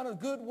certain amount of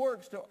good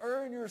works to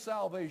earn your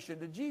salvation"?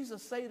 Did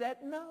Jesus say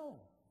that? No.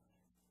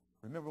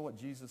 Remember what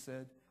Jesus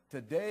said?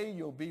 "Today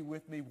you'll be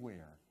with me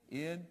where?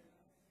 In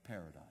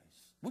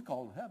paradise." We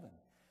call it heaven.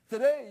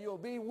 Today you'll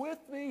be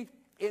with me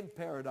in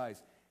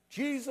paradise.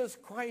 Jesus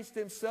Christ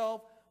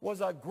himself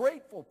was a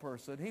grateful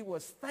person. He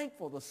was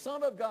thankful, the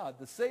Son of God,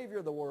 the Savior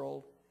of the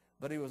world,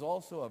 but he was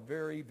also a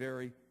very,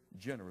 very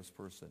generous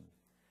person.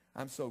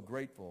 I'm so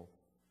grateful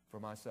for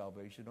my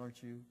salvation,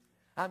 aren't you?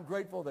 I'm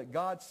grateful that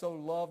God so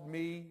loved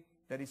me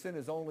that he sent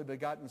his only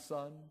begotten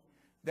Son,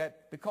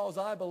 that because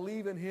I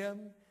believe in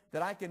him,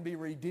 that I can be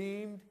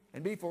redeemed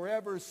and be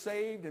forever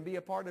saved and be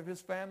a part of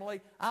his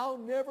family. I'll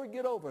never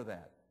get over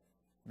that,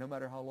 no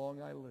matter how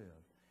long I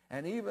live.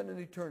 And even in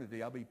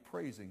eternity, I'll be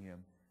praising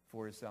him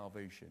for his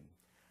salvation.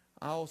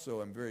 I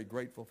also am very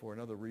grateful for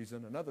another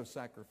reason, another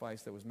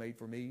sacrifice that was made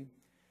for me.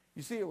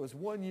 You see, it was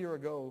 1 year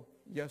ago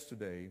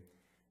yesterday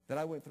that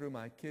I went through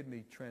my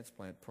kidney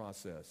transplant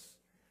process.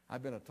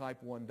 I've been a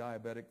type 1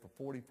 diabetic for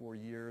 44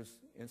 years,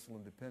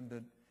 insulin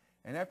dependent.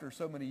 And after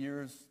so many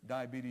years,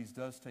 diabetes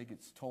does take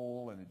its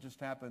toll, and it just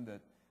happened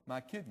that my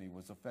kidney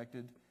was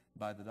affected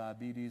by the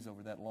diabetes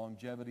over that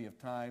longevity of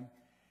time.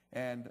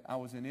 And I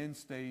was in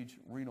end-stage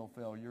renal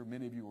failure.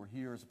 Many of you were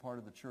here as a part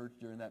of the church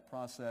during that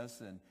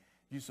process, and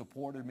you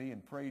supported me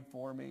and prayed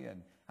for me,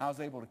 and I was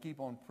able to keep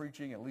on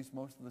preaching at least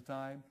most of the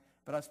time.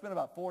 But I spent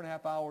about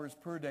 4.5 hours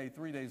per day,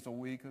 3 days a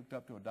week, hooked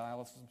up to a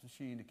dialysis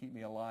machine to keep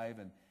me alive,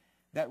 and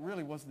that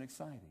really wasn't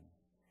exciting.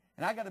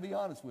 And I got to be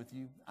honest with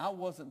you, I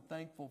wasn't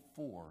thankful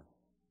for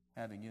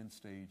having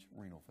end-stage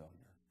renal failure.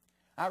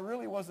 I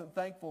really wasn't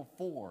thankful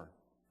for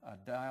a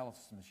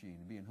dialysis machine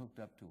and being hooked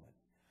up to it.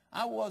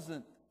 I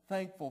wasn't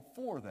thankful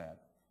for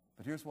that,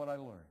 but here's what I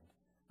learned.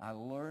 I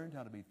learned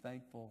how to be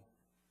thankful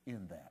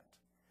in that.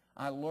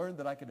 I learned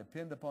that I could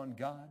depend upon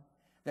God,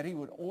 that he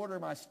would order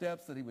my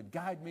steps, that he would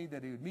guide me,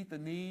 that he would meet the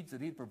needs,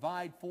 that he'd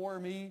provide for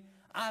me.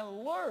 I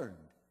learned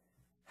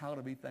how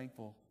to be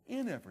thankful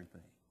in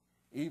everything,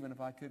 even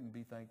if I couldn't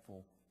be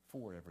thankful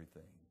for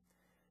everything.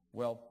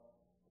 Well,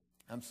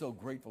 I'm so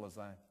grateful as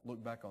I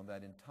look back on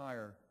that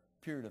entire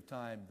period of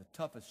time, the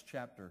toughest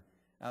chapter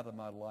out of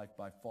my life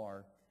by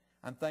far.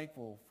 I'm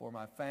thankful for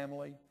my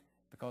family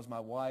because my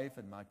wife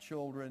and my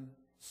children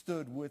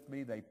stood with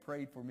me. They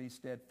prayed for me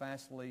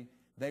steadfastly.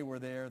 They were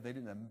there. They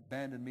didn't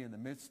abandon me in the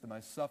midst of my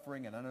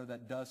suffering, and I know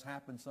that does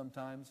happen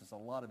sometimes. It's a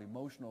lot of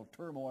emotional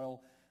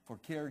turmoil for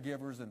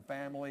caregivers and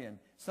family, and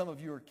some of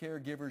you are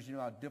caregivers. You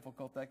know how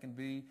difficult that can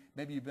be.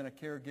 Maybe you've been a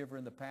caregiver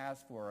in the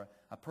past for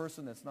a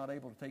person that's not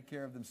able to take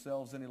care of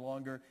themselves any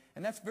longer,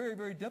 and that's very,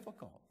 very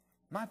difficult.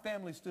 My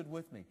family stood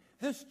with me.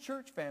 This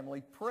church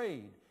family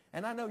prayed,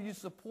 and I know you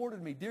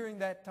supported me during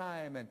that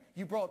time, and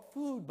you brought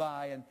food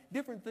by and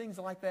different things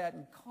like that,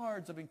 and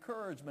cards of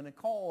encouragement and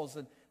calls,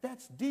 and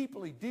that's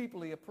deeply,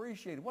 deeply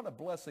appreciated. What a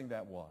blessing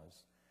that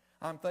was.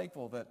 I'm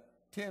thankful that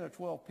 10 or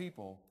 12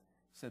 people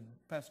said,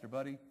 Pastor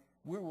Buddy,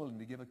 we're willing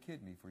to give a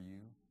kidney for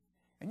you.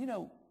 And you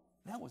know,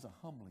 that was a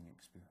humbling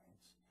experience.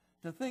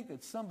 To think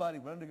that somebody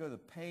would undergo the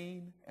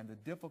pain and the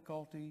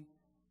difficulty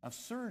of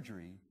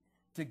surgery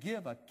to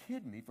give a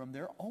kidney from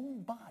their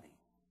own body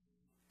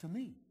to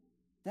me.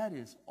 That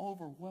is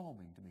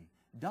overwhelming to me.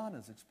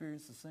 Donna's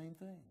experienced the same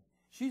thing.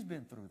 She's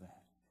been through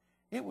that.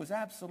 It was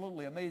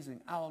absolutely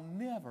amazing. I'll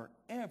never,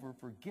 ever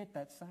forget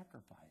that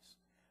sacrifice.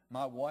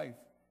 My wife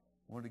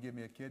wanted to give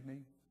me a kidney,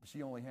 but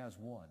she only has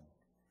one.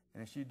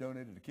 And if she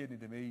donated a kidney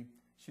to me,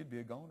 she'd be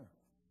a goner.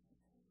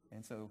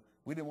 And so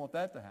we didn't want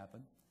that to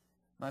happen.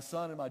 My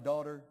son and my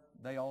daughter,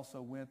 they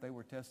also went. They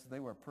were tested. They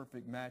were a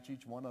perfect match,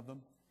 each one of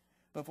them.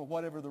 But for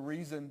whatever the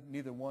reason,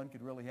 neither one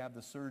could really have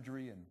the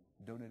surgery and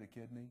donate a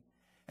kidney.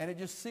 And it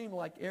just seemed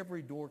like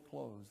every door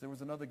closed. There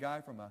was another guy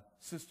from a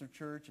sister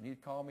church, and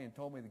he'd called me and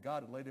told me that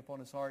God had laid it upon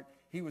his heart.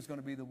 He was going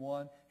to be the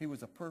one. He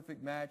was a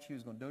perfect match. He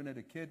was going to donate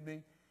a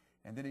kidney.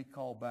 And then he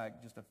called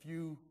back just a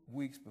few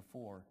weeks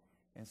before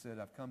and said,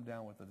 I've come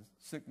down with a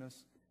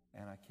sickness,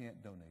 and I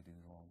can't donate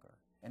any longer.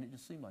 And it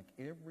just seemed like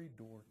every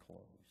door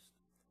closed.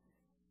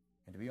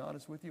 And to be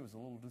honest with you, it was a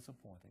little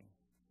disappointing.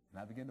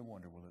 And I began to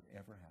wonder, will it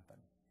ever happen?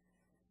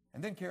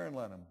 And then Karen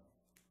Lenham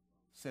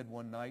said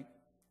one night,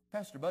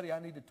 Pastor Buddy, I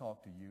need to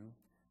talk to you.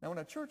 Now, when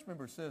a church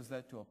member says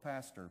that to a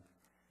pastor,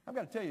 I've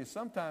got to tell you,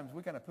 sometimes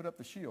we kind of put up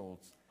the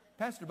shields.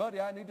 Pastor Buddy,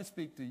 I need to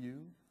speak to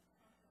you.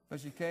 But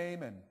she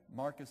came, and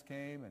Marcus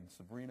came, and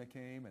Sabrina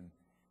came, and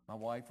my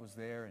wife was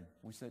there, and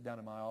we sat down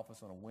in my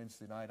office on a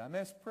Wednesday night. I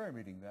missed prayer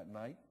meeting that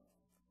night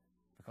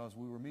because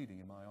we were meeting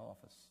in my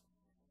office.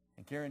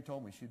 And Karen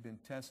told me she'd been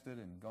tested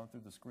and gone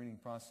through the screening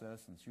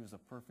process, and she was a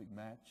perfect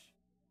match,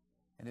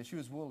 and that she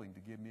was willing to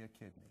give me a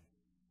kidney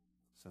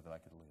so that I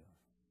could live.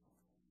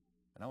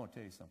 And I want to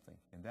tell you something.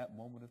 In that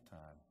moment of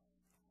time,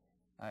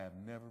 I have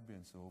never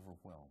been so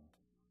overwhelmed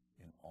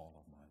in all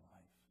of my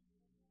life.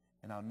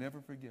 And I'll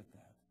never forget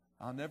that.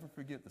 I'll never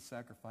forget the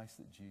sacrifice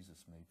that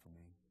Jesus made for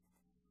me.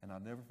 And I'll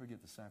never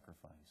forget the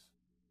sacrifice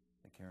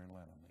that Karen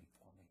Lenham made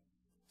for me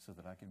so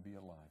that I can be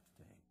alive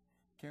today.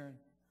 Karen,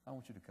 I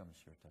want you to come and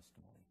share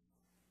testimony.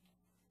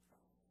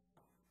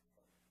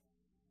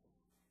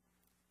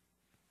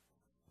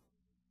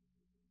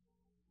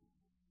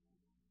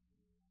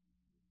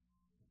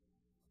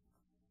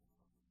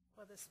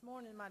 Well, this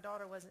morning my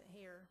daughter wasn't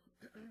here.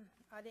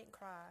 I didn't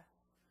cry.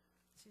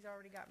 She's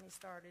already got me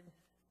started.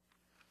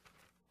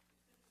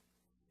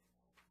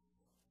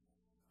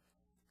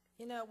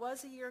 You know, it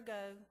was a year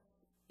ago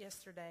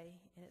yesterday,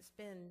 and it's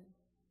been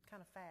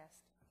kind of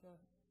fast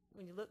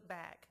when you look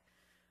back.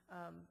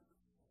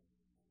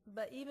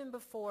 But even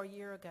before a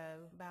year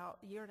ago, about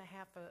a year and a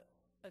half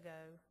ago,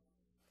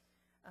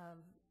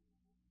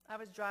 I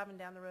was driving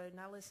down the road,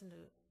 and I listened to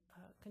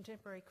a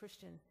contemporary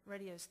Christian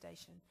radio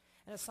station.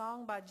 And a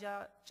song by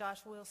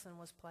Josh Wilson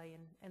was playing,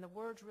 and the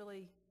words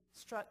really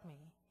struck me.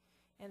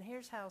 And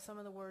here's how some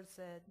of the words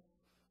said,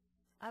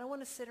 I don't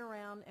want to sit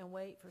around and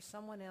wait for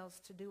someone else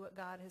to do what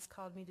God has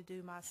called me to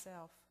do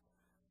myself.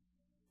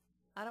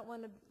 I don't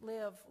want to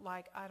live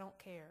like I don't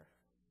care.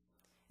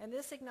 And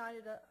this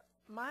ignited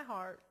my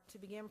heart to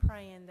begin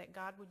praying that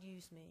God would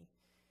use me,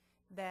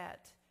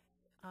 that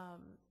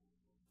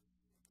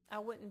I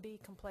wouldn't be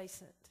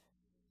complacent.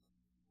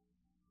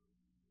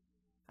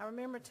 I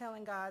remember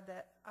telling God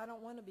that I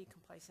don't want to be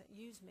complacent.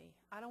 Use me.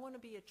 I don't want to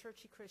be a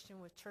churchy Christian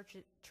with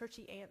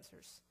churchy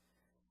answers.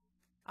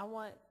 I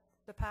want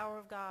the power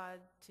of God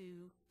to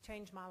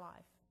change my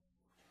life.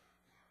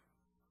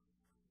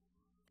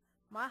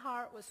 My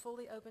heart was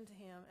fully open to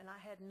him, and I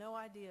had no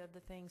idea of the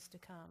things to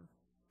come.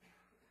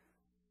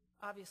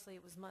 Obviously,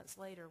 it was months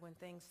later when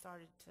things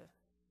started to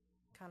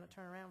kind of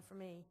turn around for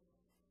me.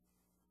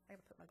 I got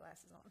to put my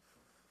glasses on.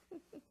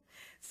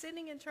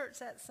 Sitting in church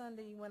that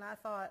Sunday when I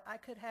thought I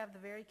could have the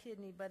very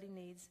kidney Buddy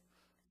needs,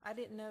 I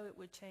didn't know it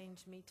would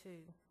change me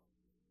too.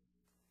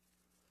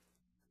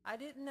 I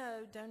didn't know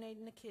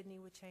donating a kidney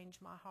would change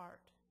my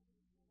heart.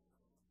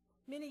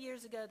 Many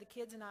years ago, the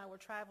kids and I were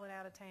traveling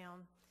out of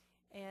town,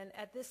 and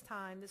at this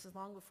time, this is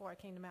long before I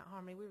came to Mount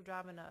Harmony, we were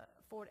driving a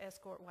Ford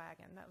Escort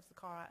wagon. That was the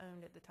car I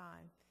owned at the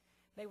time.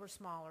 They were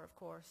smaller, of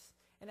course.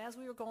 And as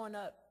we were going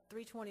up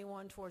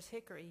 321 towards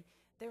Hickory,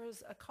 there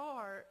was a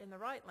car in the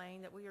right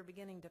lane that we were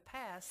beginning to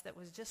pass that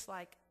was just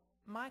like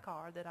my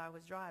car that I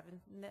was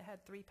driving, and it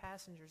had 3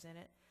 passengers in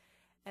it.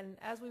 And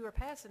as we were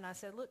passing, I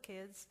said, "Look,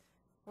 kids,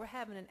 we're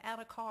having an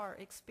out-of-car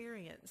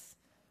experience."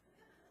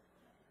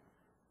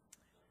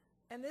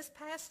 And this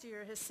past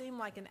year has seemed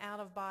like an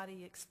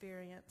out-of-body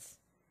experience.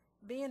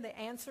 Being the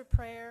answered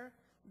prayer,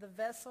 the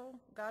vessel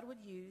God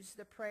would use,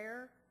 the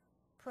prayer,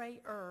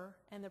 prayer,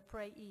 and the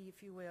prayee,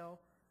 if you will,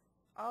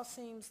 all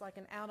seems like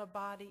an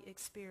out-of-body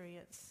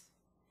experience.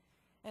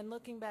 And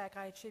looking back,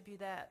 I attribute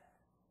that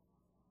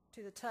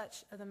to the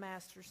touch of the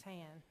Master's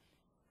hand.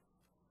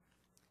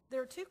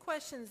 There are 2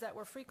 questions that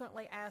were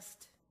frequently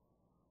asked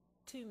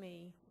to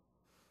me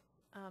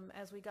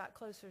as we got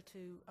closer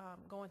to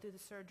going through the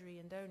surgery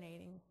and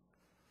donating.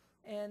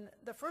 And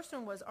the first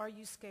one was, "Are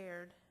you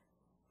scared?"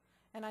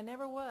 And I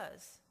never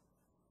was.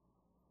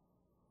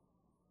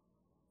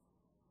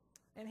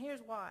 And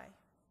here's why.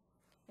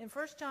 In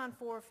 1 John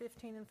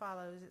 4:15 and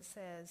follows, it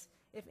says,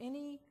 "If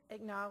any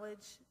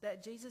acknowledge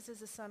that Jesus is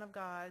the Son of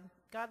God,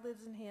 God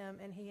lives in him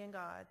and he in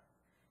God.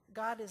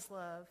 God is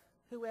love.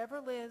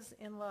 Whoever lives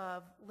in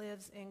love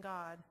lives in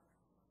God,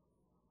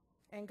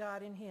 and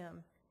God in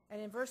him."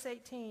 And in verse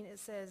 18, it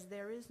says,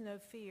 "There is no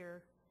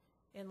fear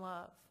in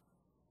love."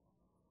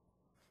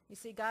 You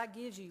see, God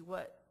gives you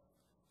what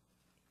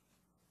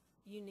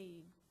you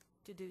need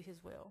to do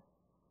his will.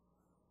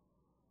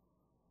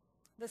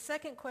 The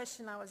second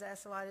question I was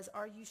asked a lot is,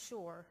 "Are you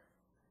sure?"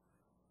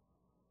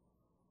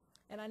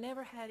 And I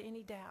never had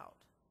any doubt,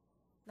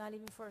 not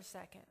even for a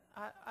second.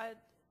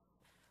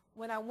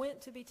 When I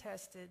went to be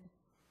tested,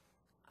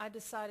 I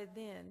decided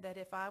then that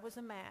if I was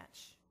a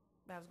match,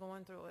 I was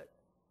going through it,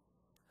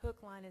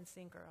 hook, line, and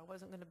sinker. I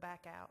wasn't going to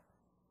back out.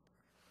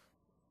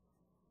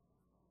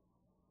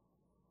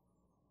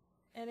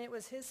 And it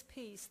was his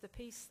peace, the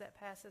peace that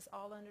passes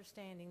all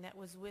understanding, that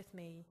was with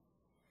me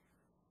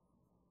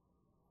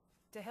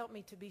to help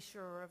me to be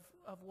sure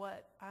of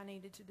what I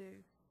needed to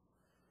do.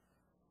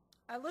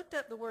 I looked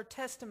up the word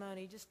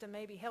testimony just to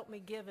maybe help me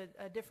give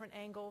a different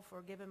angle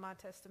for giving my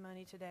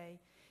testimony today.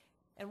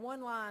 And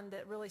one line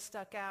that really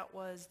stuck out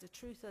was, "The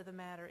truth of the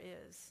matter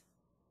is."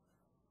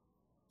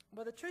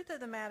 Well, the truth of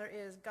the matter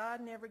is,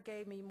 God never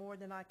gave me more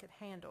than I could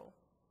handle.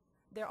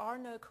 There are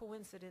no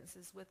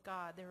coincidences with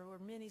God. There were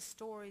many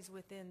stories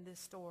within this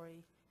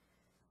story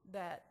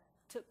that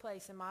took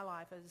place in my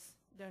life as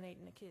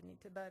donating a kidney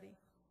to Buddy.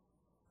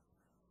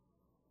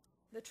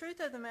 The truth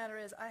of the matter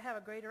is, I have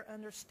a greater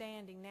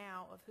understanding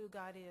now of who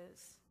God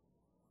is.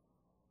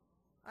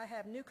 I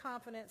have new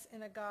confidence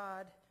in a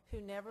God who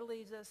never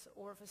leaves us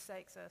or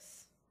forsakes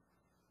us.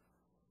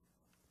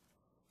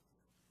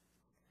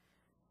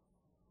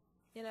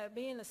 You know,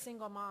 being a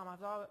single mom,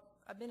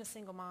 I've been a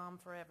single mom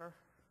forever.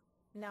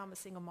 Now I'm a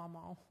single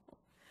mama.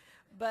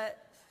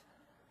 But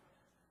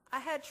I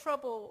had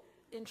trouble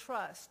in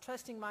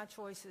trusting my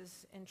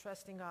choices and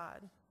trusting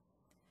God.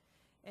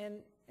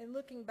 And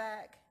looking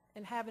back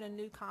and having a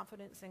new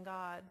confidence in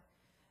God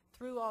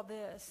through all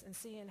this and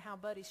seeing how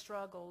Buddy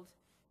struggled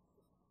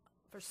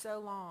for so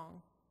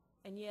long,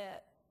 and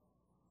yet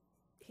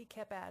he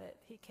kept at it.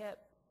 He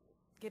kept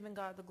giving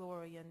God the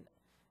glory and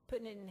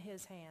putting it in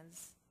his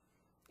hands.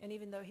 And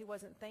even though he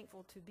wasn't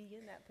thankful to be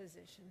in that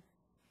position,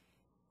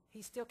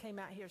 he still came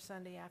out here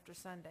Sunday after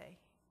Sunday.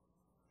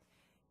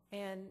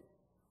 And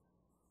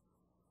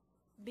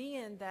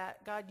being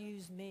that God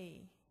used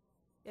me,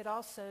 it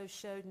also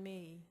showed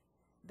me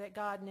that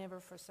God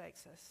never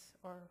forsakes us.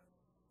 Or,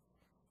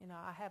 you know,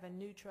 I have a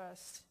new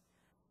trust,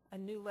 a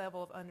new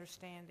level of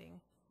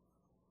understanding.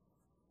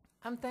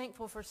 I'm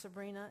thankful for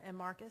Sabrina and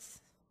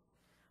Marcus.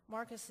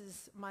 Marcus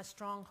is my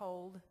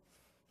stronghold.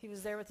 He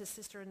was there with his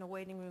sister in the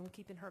waiting room,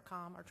 keeping her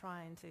calm, or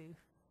trying to.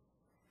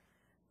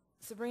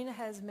 Sabrina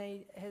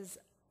has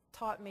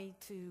taught me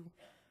to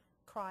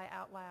cry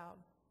out loud,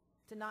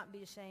 to not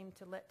be ashamed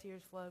to let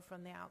tears flow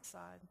from the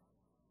outside.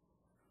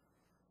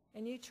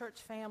 And you,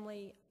 church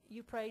family,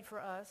 you prayed for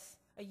us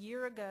a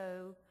year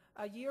ago,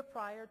 a year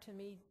prior to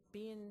me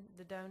being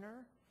the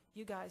donor.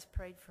 You guys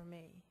prayed for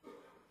me.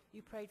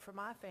 You prayed for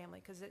my family,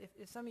 because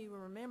if some of you will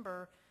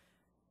remember,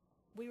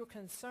 we were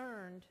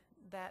concerned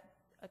that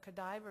a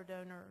cadaver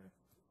donor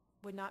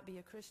would not be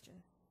a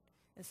Christian.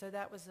 And so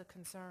that was a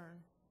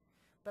concern.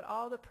 But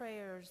all the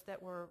prayers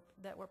that were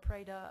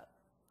prayed up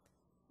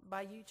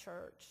by you,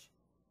 church,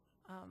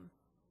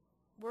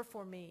 were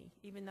for me,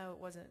 even though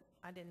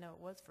I didn't know it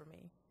was for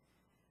me.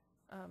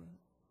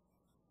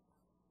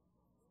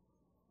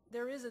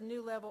 There is a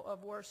new level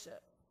of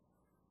worship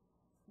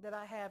that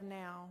I have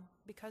now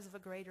because of a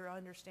greater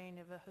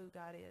understanding of who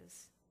God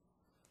is.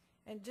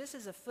 And just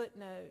as a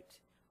footnote,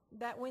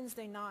 that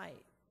Wednesday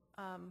night,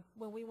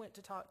 when we went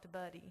to talk to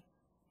Buddy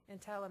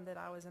and tell him that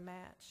I was a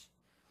match,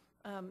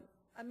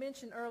 I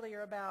mentioned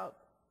earlier about,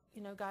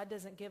 you know, God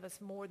doesn't give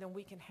us more than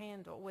we can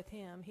handle with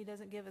him. He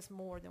doesn't give us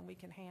more than we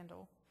can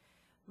handle.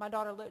 My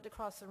daughter looked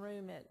across the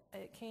room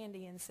at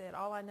Candy and said,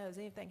 "All I know is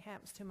anything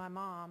happens to my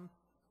mom,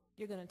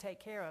 you're going to take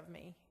care of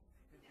me."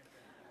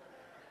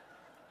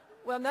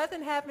 Well,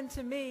 nothing happened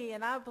to me,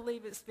 and I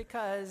believe it's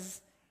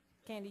because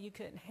Candy, you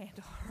couldn't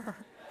handle her.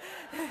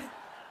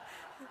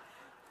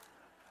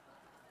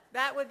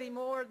 That would be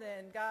more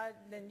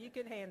than you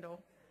could handle.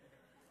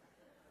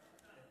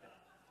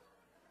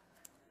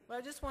 But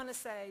I just want to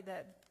say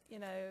that,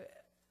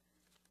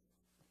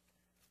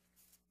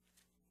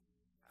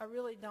 I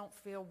really don't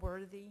feel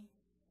worthy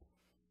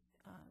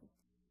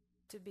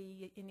to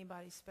be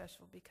anybody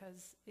special,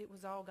 because it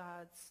was all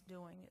God's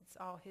doing. It's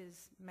all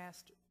His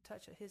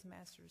touch of His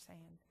master's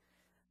hand.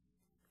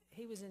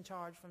 He was in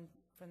charge from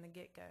the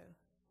get-go,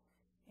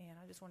 and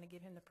I just want to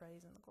give Him the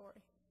praise and the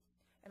glory.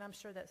 And I'm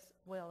sure that's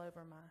well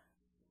over my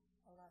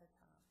allotted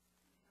time.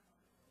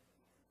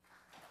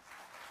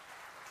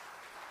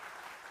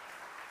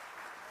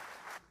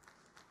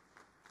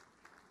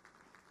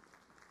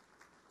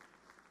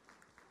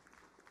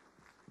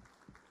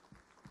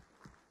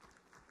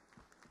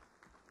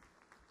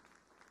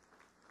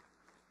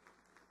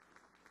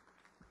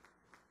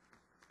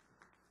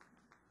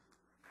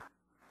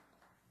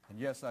 And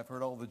yes, I've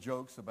heard all the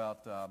jokes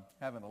about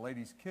having a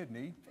lady's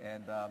kidney,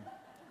 and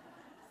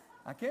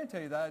I can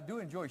tell you that I do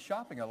enjoy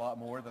shopping a lot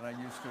more than I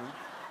used to.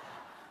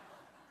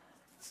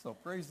 So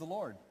praise the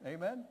Lord.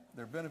 Amen?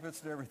 There are benefits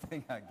to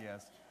everything, I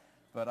guess.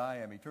 But I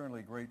am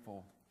eternally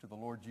grateful to the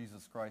Lord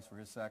Jesus Christ for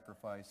His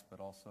sacrifice, but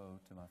also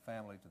to my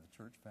family, to the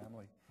church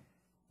family,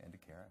 and to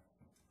Karen.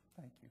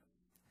 Thank you.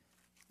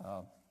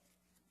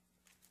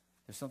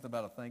 There's something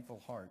about a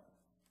thankful heart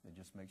that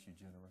just makes you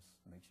generous,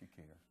 makes you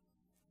care.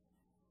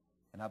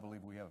 And I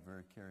believe we have a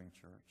very caring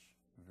church,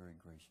 a very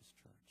gracious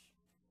church.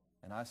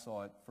 And I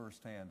saw it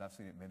firsthand. I've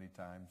seen it many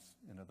times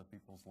in other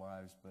people's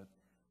lives, but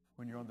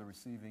when you're on the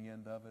receiving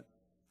end of it,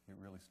 it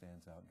really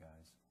stands out,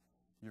 guys.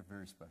 You're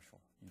very special.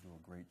 You do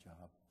a great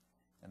job.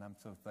 And I'm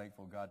so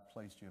thankful God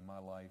placed you in my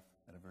life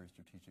at a very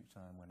strategic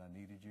time when I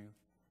needed you.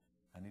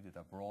 I needed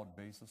a broad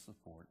base of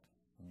support,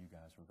 and you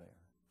guys were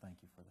there. Thank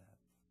you for that.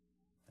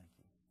 Thank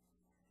you.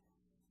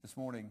 This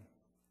morning,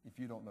 if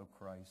you don't know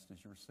Christ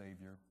as your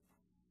Savior,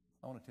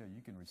 I want to tell you,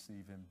 you can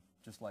receive Him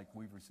just like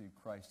we've received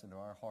Christ into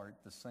our heart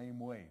the same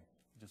way,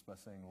 just by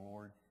saying,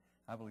 Lord,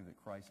 I believe that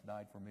Christ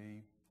died for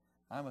me.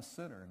 I'm a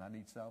sinner and I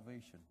need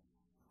salvation,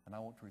 and I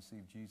want to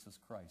receive Jesus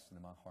Christ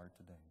into my heart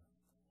today.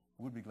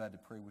 We'd be glad to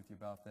pray with you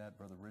about that.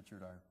 Brother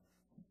Richard, our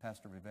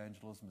pastor of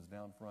evangelism, is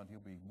down front. He'll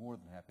be more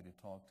than happy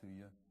to talk to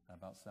you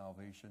about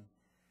salvation.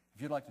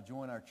 If you'd like to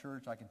join our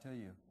church, I can tell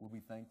you, we'll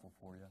be thankful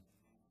for you.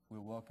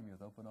 We'll welcome you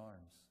with open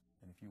arms.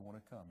 And if you want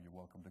to come, you're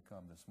welcome to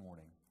come this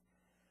morning.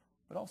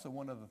 But also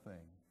one other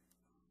thing.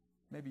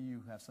 Maybe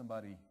you have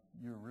somebody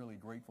you're really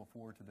grateful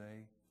for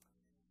today,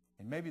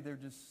 and maybe they're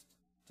just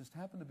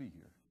happen to be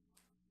here.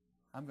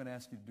 I'm going to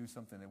ask you to do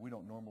something that we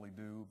don't normally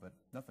do, but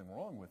nothing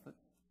wrong with it.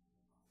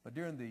 But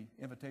during the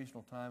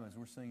invitational time, as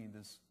we're singing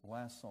this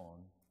last song,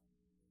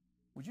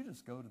 would you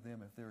just go to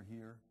them if they're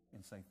here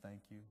and say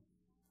thank you?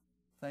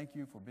 Thank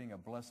you for being a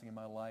blessing in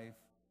my life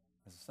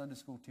as a Sunday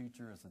school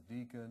teacher, as a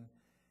deacon,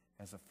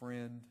 as a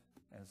friend,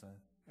 as an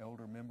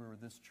elder member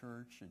of this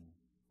church, and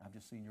I've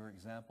just seen your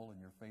example and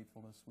your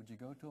faithfulness. Would you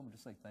go to them and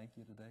just say thank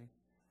you today?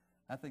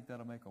 I think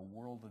that'll make a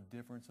world of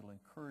difference. It'll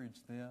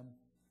encourage them,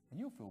 and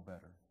you'll feel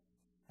better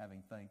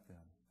having thanked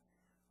them.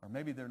 Or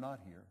maybe they're not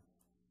here,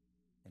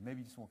 and maybe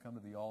you just want to come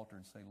to the altar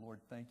and say, Lord,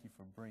 thank you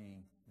for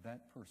bringing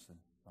that person,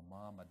 my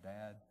mom, my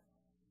dad,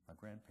 my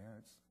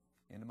grandparents,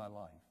 into my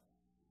life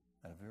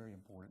at a very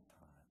important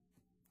time.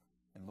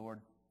 And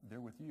Lord, they're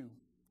with you,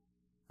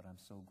 but I'm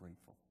so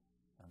grateful.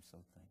 I'm so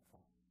thankful.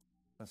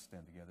 Let's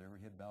stand together, every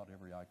head bowed,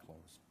 every eye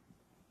closed.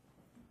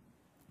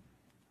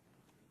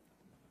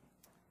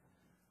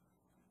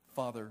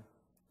 Father,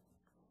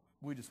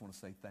 we just want to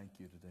say thank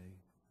you today.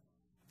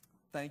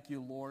 Thank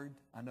you, Lord.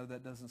 I know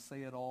that doesn't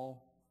say it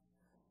all,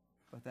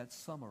 but that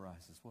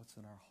summarizes what's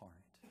in our heart.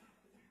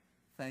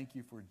 Thank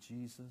you for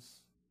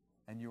Jesus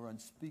and your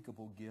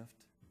unspeakable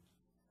gift.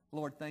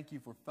 Lord, thank you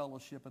for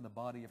fellowship in the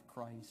body of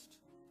Christ.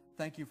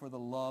 Thank you for the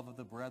love of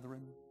the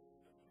brethren.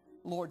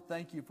 Lord,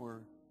 thank you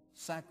for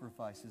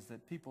sacrifices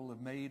that people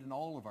have made in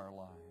all of our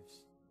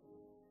lives.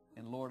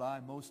 And Lord, I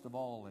most of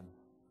all am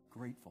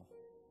grateful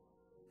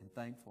and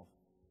thankful.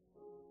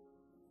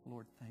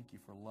 Lord, thank you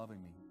for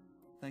loving me.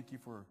 Thank you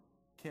for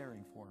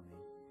caring for me.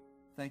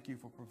 Thank you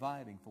for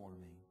providing for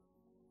me.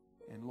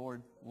 And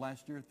Lord,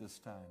 last year at this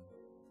time,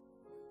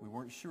 we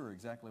weren't sure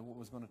exactly what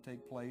was going to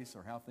take place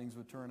or how things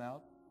would turn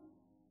out.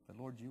 But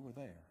Lord, you were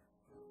there.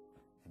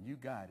 And you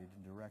guided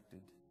and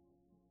directed.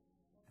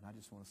 And I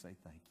just want to say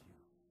thank you.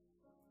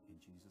 In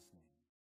Jesus' name.